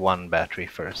take 1 battery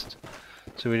first.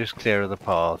 So we just clear the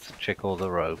path, check all the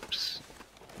ropes,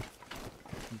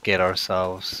 get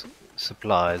ourselves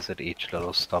supplies at each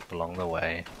little stop along the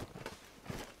way.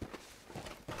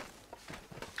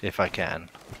 If I can,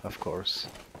 of course.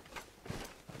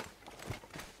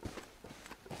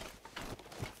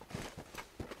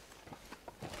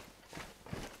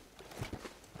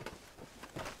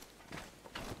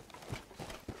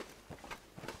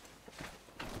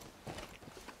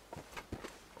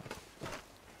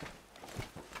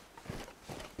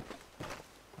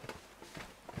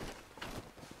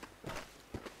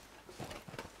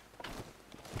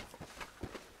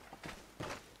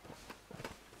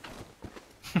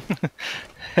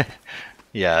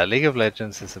 Yeah, League of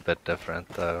Legends is a bit different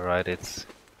though, right? It's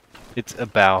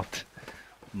about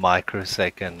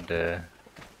microsecond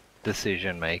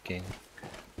decision making.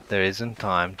 There isn't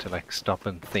time to like stop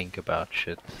and think about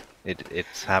shit.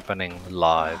 It's happening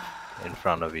live in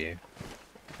front of you.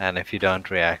 And if you don't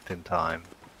react in time,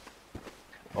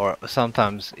 or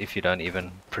sometimes if you don't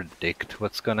even predict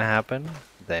what's gonna happen,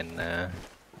 then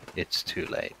it's too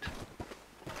late.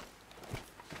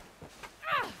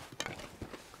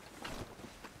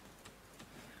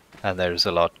 And there's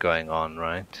a lot going on,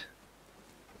 right?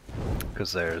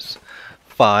 Because there's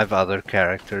 5 other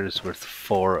characters with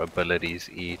 4 abilities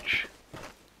each.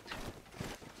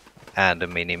 And a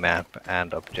minimap,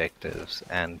 and objectives,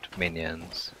 and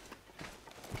minions.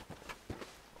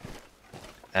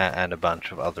 And a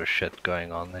bunch of other shit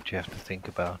going on that you have to think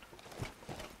about.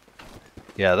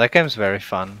 Yeah, that game's very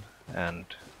fun, and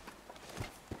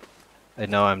I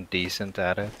know I'm decent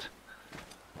at it.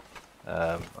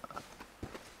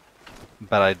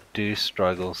 But I do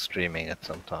struggle streaming it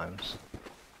sometimes.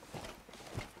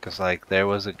 Because like there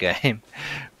was a game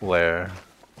where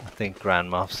I think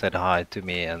Grandmoff said hi to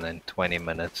me and then 20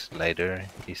 minutes later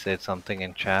he said something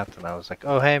in chat and I was like,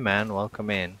 oh hey man, welcome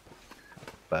in.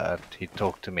 But he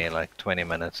talked to me like 20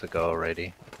 minutes ago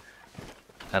already.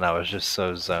 And I was just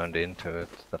so zoned into it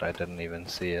that I didn't even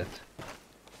see it.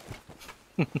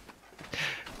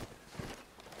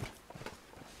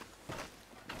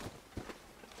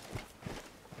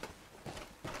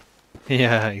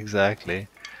 Yeah, exactly.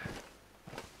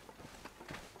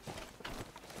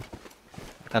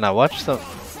 And I watched some...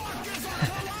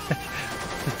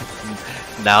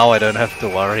 Now I don't have to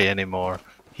worry anymore.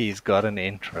 He's got an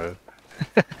intro.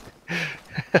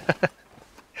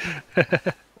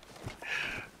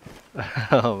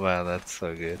 Oh man, that's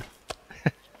so good.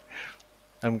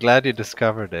 I'm glad you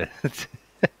discovered it.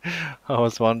 I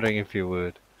was wondering if you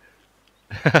would.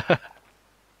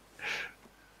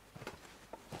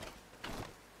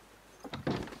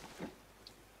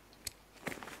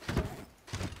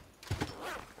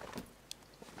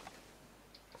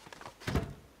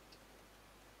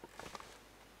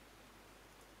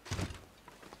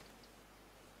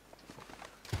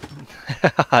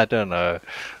 I don't know,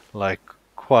 like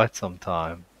quite some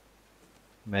time.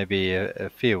 Maybe a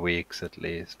few weeks at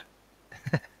least.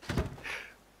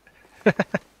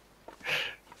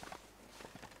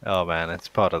 Oh man, it's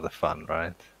part of the fun,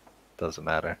 right? Doesn't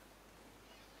matter.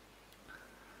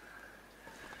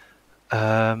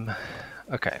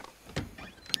 Okay.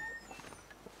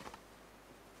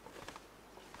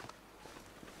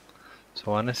 So I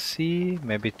want to see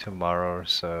maybe tomorrow or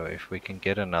so if we can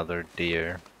get another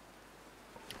deer.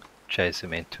 Chase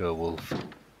him into a wolf.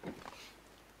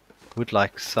 Would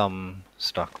like some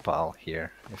stockpile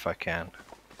here if I can.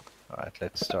 Alright,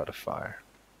 let's start a fire.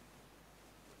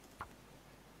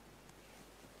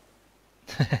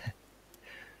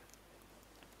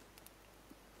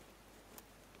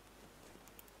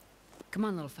 Come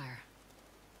on, little fire.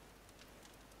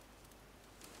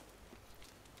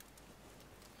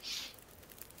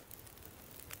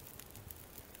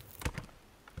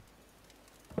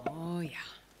 Oh, yeah.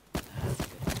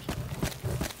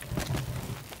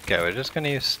 Okay, we're just gonna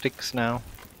use sticks now.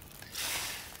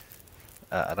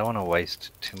 I don't want to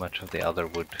waste too much of the other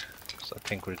wood, so I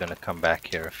think we're gonna come back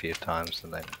here a few times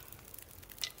and then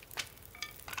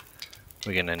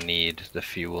we're gonna need the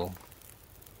fuel.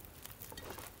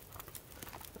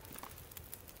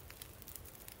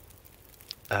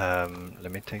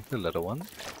 Let me take the little one,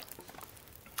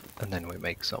 and then we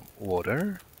make some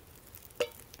water,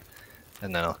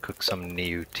 and then I'll cook some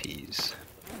new teas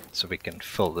so we can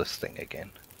fill this thing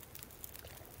again.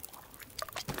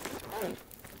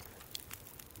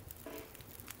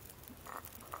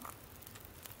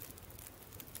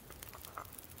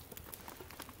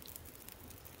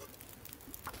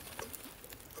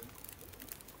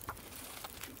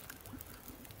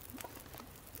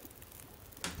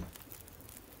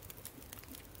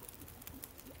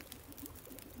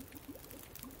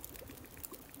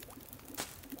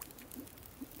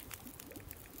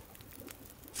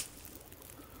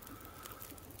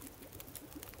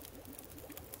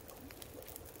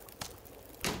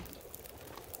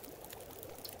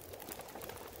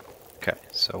 Okay,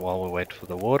 so while we wait for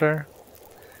the water,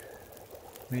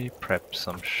 we prep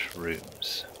some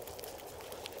shrooms.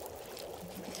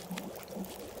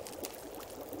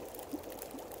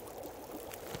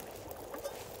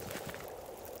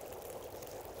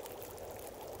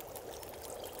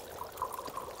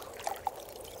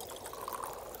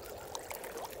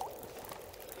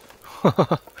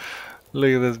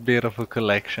 Look at this beautiful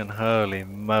collection, holy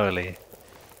moly.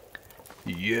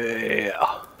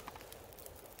 Yeah!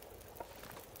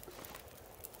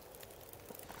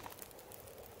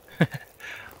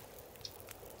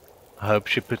 I hope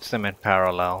she puts them in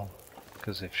parallel,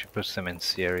 because if she puts them in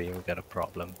series, we got a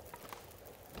problem.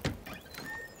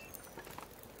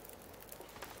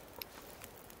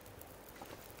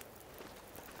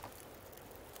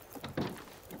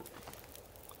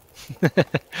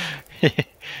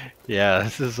 Yeah,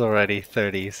 this is already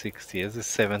 30, 60, this is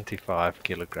 75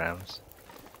 kilograms.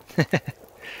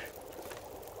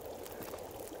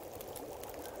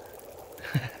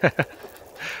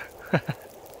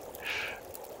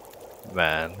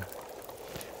 Man.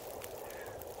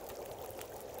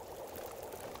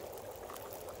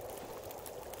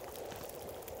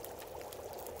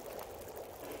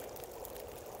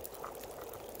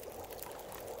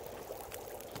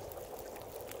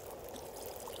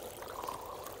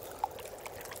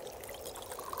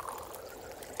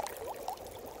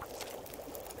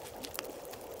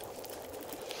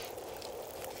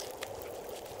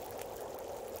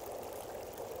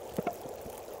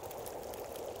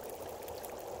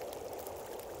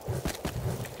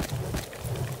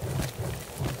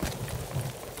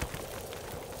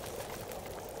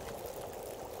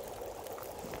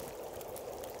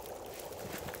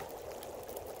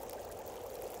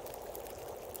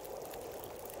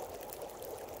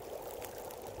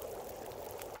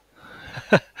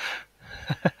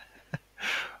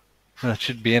 That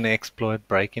should be an exploit,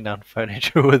 breaking down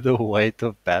furniture with the weight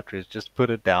of batteries. Just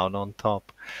put it down on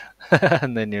top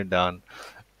and then you're done.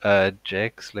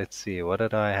 Jex, let's see, what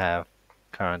did I have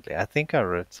currently? I think I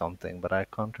wrote something, but I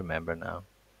can't remember now.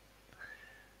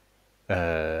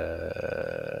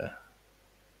 I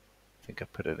think I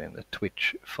put it in the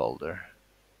Twitch folder.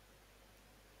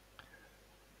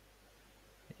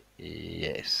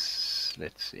 Yes,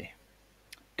 let's see.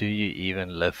 Do you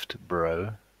even lift,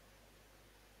 bro?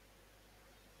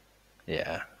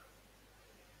 Yeah.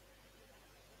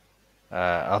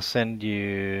 I'll send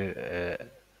you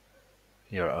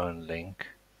your own link.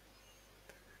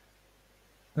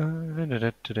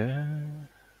 But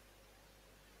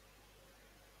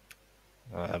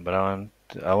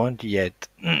I won't yet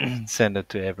send it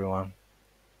to everyone.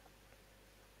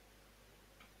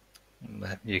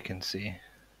 But you can see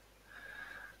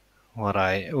what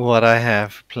I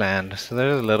have planned. So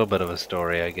there's a little bit of a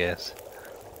story, I guess.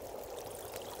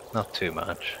 Not too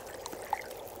much.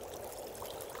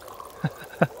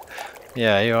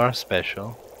 Yeah, you are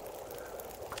special.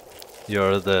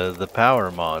 You're the power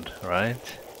mod, right?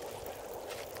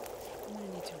 I'm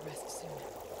gonna need to rest soon.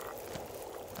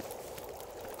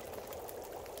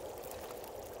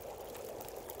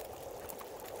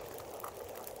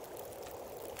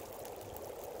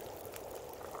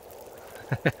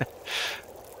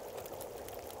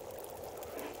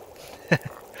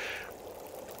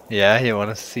 Yeah, you want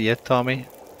to see it, Tommy?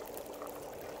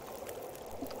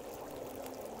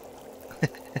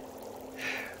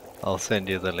 I'll send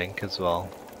you the link as well.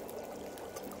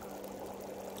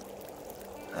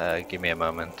 Give me a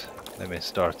moment. Let me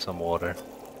start some water.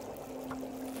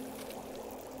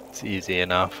 It's easy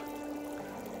enough.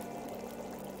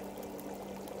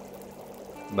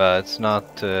 But it's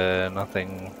not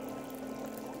nothing.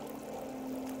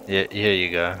 Yeah, here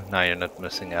you go. Now you're not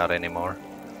missing out anymore.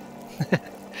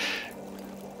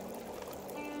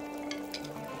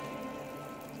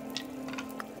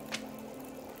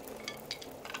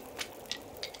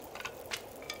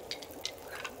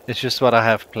 It's just what I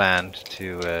have planned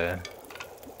to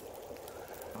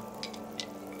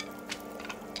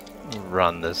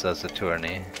run this as a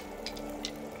tourney.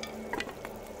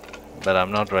 But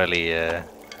I'm not really at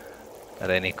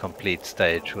any complete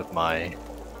stage with my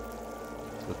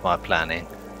planning.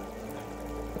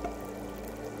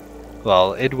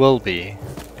 Well, it will be.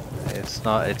 It's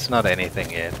not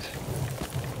anything yet.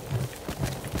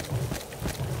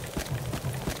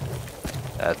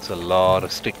 That's a lot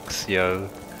of sticks, yo.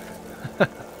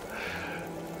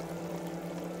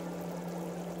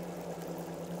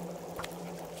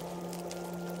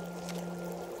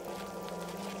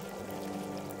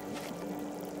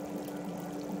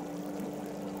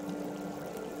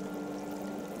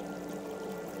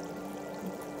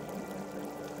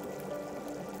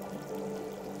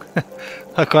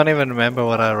 I can't even remember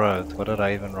what I wrote. What did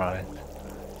I even write?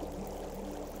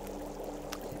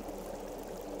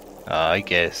 I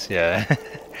guess, yeah.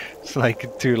 It's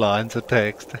like 2 lines of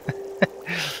text.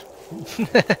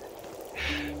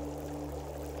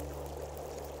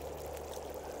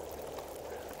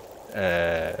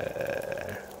 uh,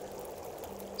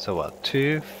 so what?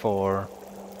 2, 4,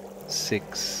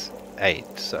 6,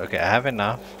 8. So okay, I have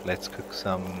enough. Let's cook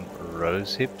some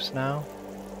rose hips now.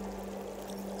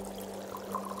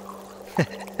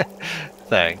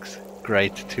 Thanks.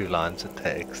 Great 2 lines of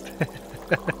text.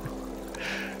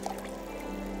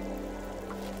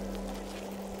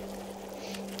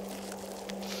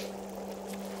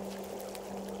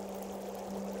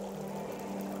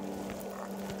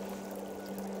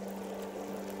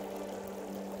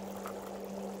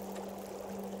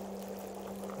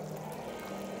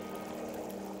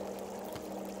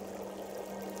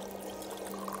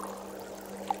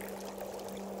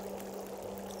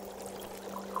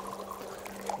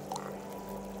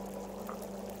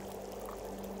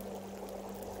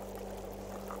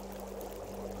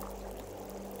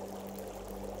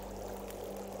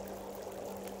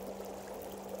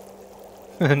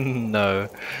 No,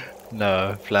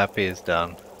 no, Flappy is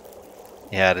done.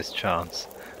 He had his chance.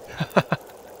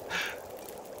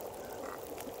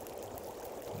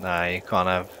 Nah, you can't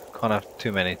have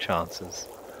too many chances.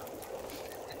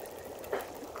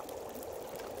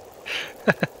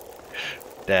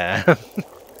 Damn.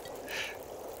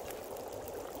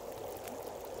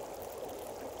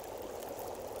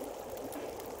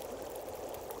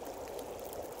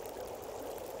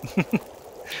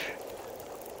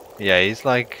 Yeah, he's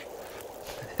like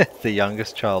the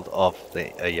youngest child of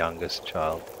a youngest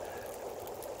child.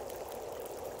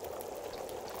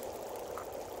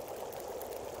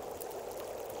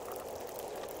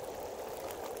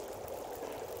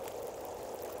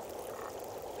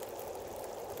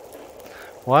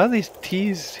 Why are these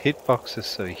T's hitboxes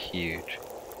so huge?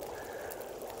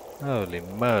 Holy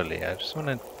moly, I just want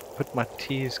to put my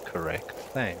T's correct.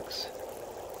 Thanks.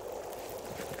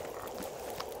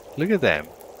 Look at them.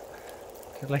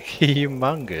 They're like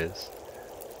humongous.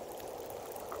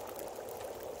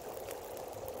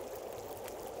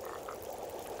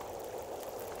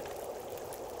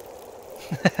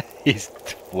 He's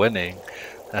winning,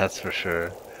 that's for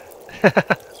sure. I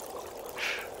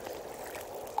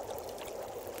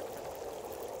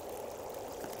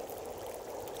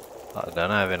don't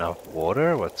have enough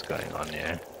water? What's going on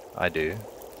here? I do.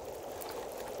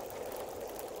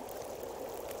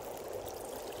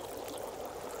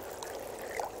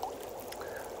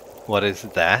 What is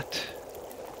that?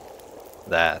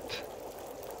 That.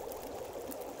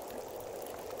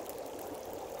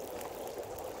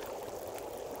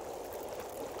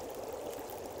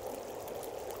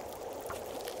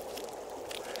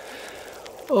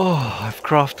 Oh, I've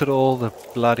crafted all the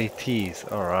bloody teas.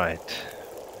 Alright.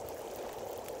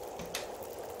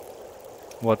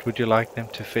 What would you like them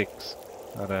to fix?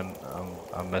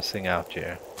 I'm missing out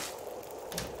here.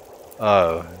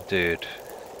 Oh, dude.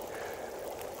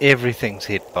 Everything's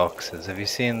hitboxes. Have you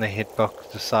seen the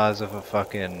hitbox the size of a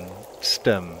fucking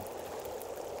stem?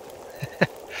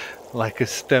 Like a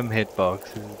stem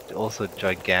hitbox is also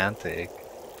gigantic.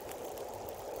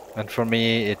 And for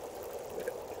me,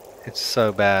 it's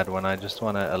so bad when I just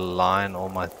want to align all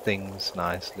my things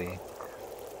nicely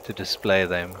to display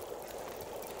them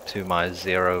to my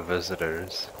 0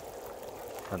 visitors.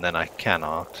 And then I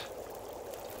cannot.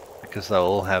 Because they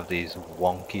all have these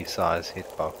wonky size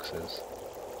hitboxes.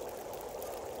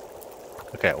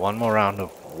 Okay, one more round of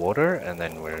water and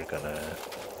then we're gonna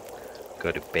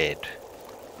go to bed.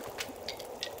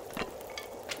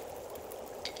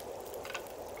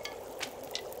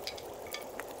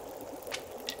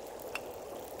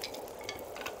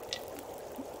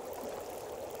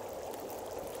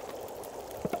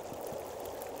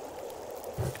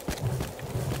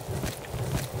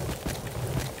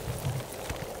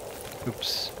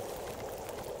 Oops.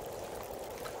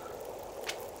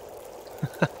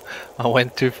 I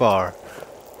went too far.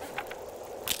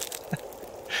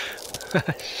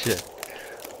 Shit.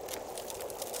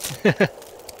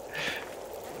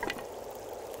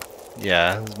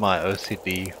 Yeah, this is my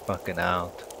OCD fucking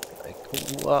out.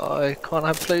 Like, why can't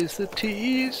I place the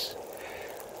T's?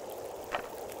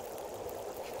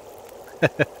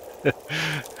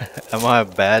 Am I a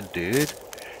bad dude?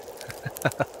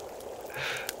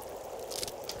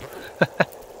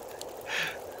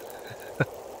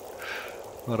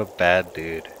 What a bad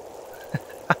dude.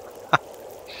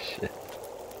 Shit.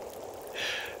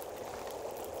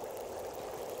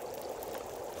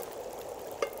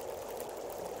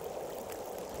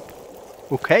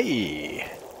 Okay.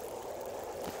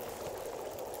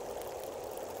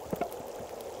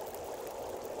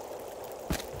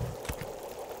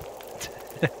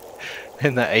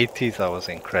 In the 80s I was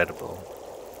incredible.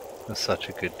 I was such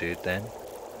a good dude then.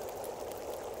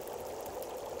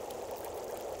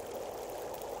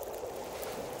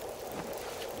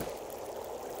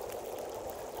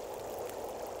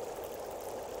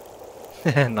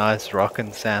 Nice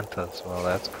rockin' Santas. Well,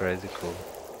 that's crazy cool.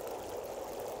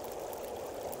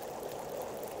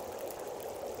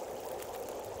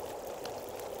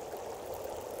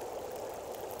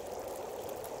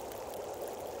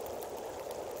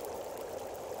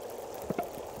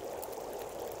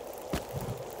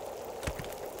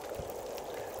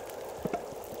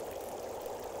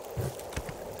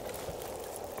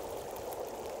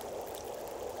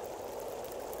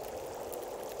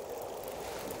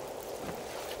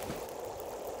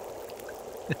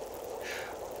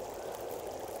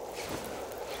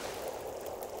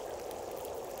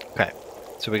 Okay,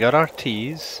 so we got our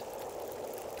teas.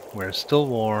 We're still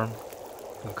warm.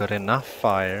 We've got enough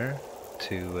fire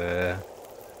to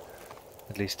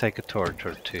at least take a torch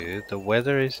or two. The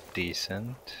weather is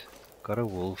decent. Got a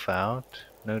wolf out.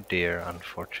 No deer,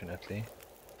 unfortunately.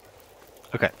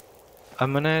 Okay,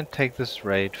 I'm gonna take this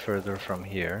raid further from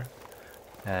here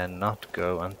and not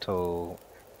go until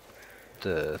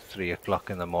the 3 o'clock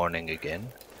in the morning again.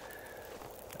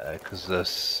 Because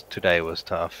this today was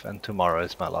tough and tomorrow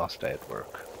is my last day at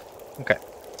work. Okay,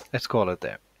 let's call it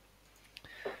there.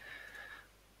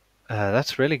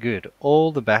 That's really good.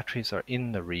 All the batteries are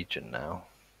in the region now.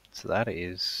 So that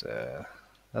is,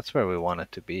 that's where we want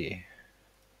it to be.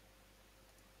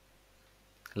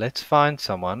 Let's find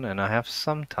someone, and I have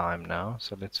some time now,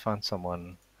 so let's find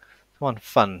someone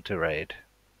fun to raid.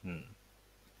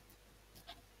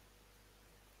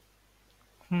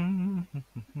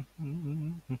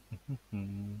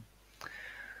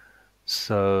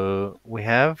 So we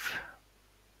have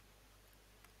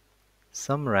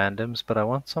some randoms, but I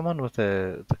want someone with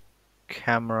the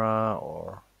camera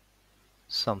or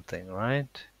something,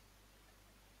 right?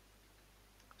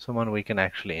 Someone we can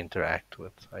actually interact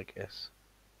with, I guess.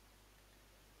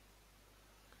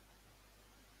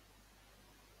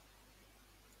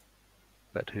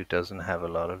 But who doesn't have a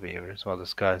lot of viewers? Well,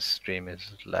 this guy's stream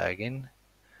is lagging.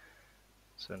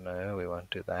 So no, we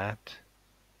won't do that.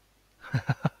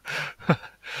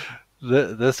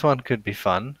 This one could be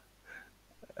fun.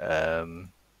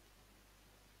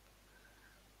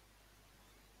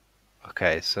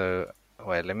 Okay, so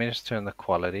wait, let me just turn the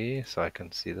quality so I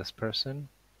can see this person.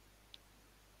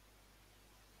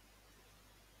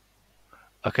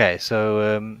 Okay,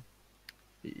 so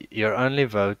your only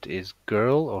vote is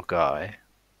girl or guy.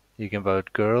 You can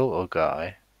vote girl or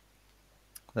guy.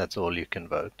 That's all you can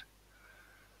vote.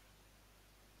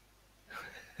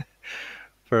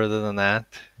 Further than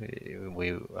that,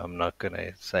 I'm not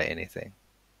gonna say anything.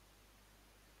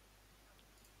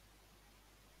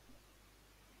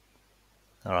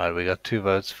 All right, we got 2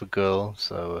 votes for girl,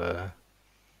 so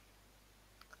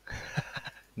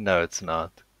no, it's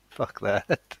not. Fuck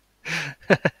that.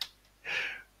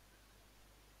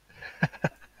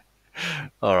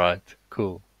 All right,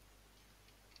 cool.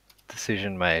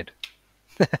 Decision made.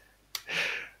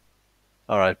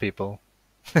 All right, people.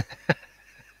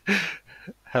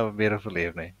 Have a beautiful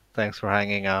evening. Thanks for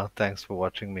hanging out. Thanks for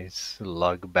watching me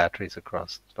slug batteries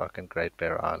across fucking Great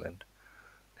Bear Island.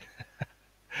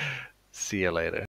 See you later.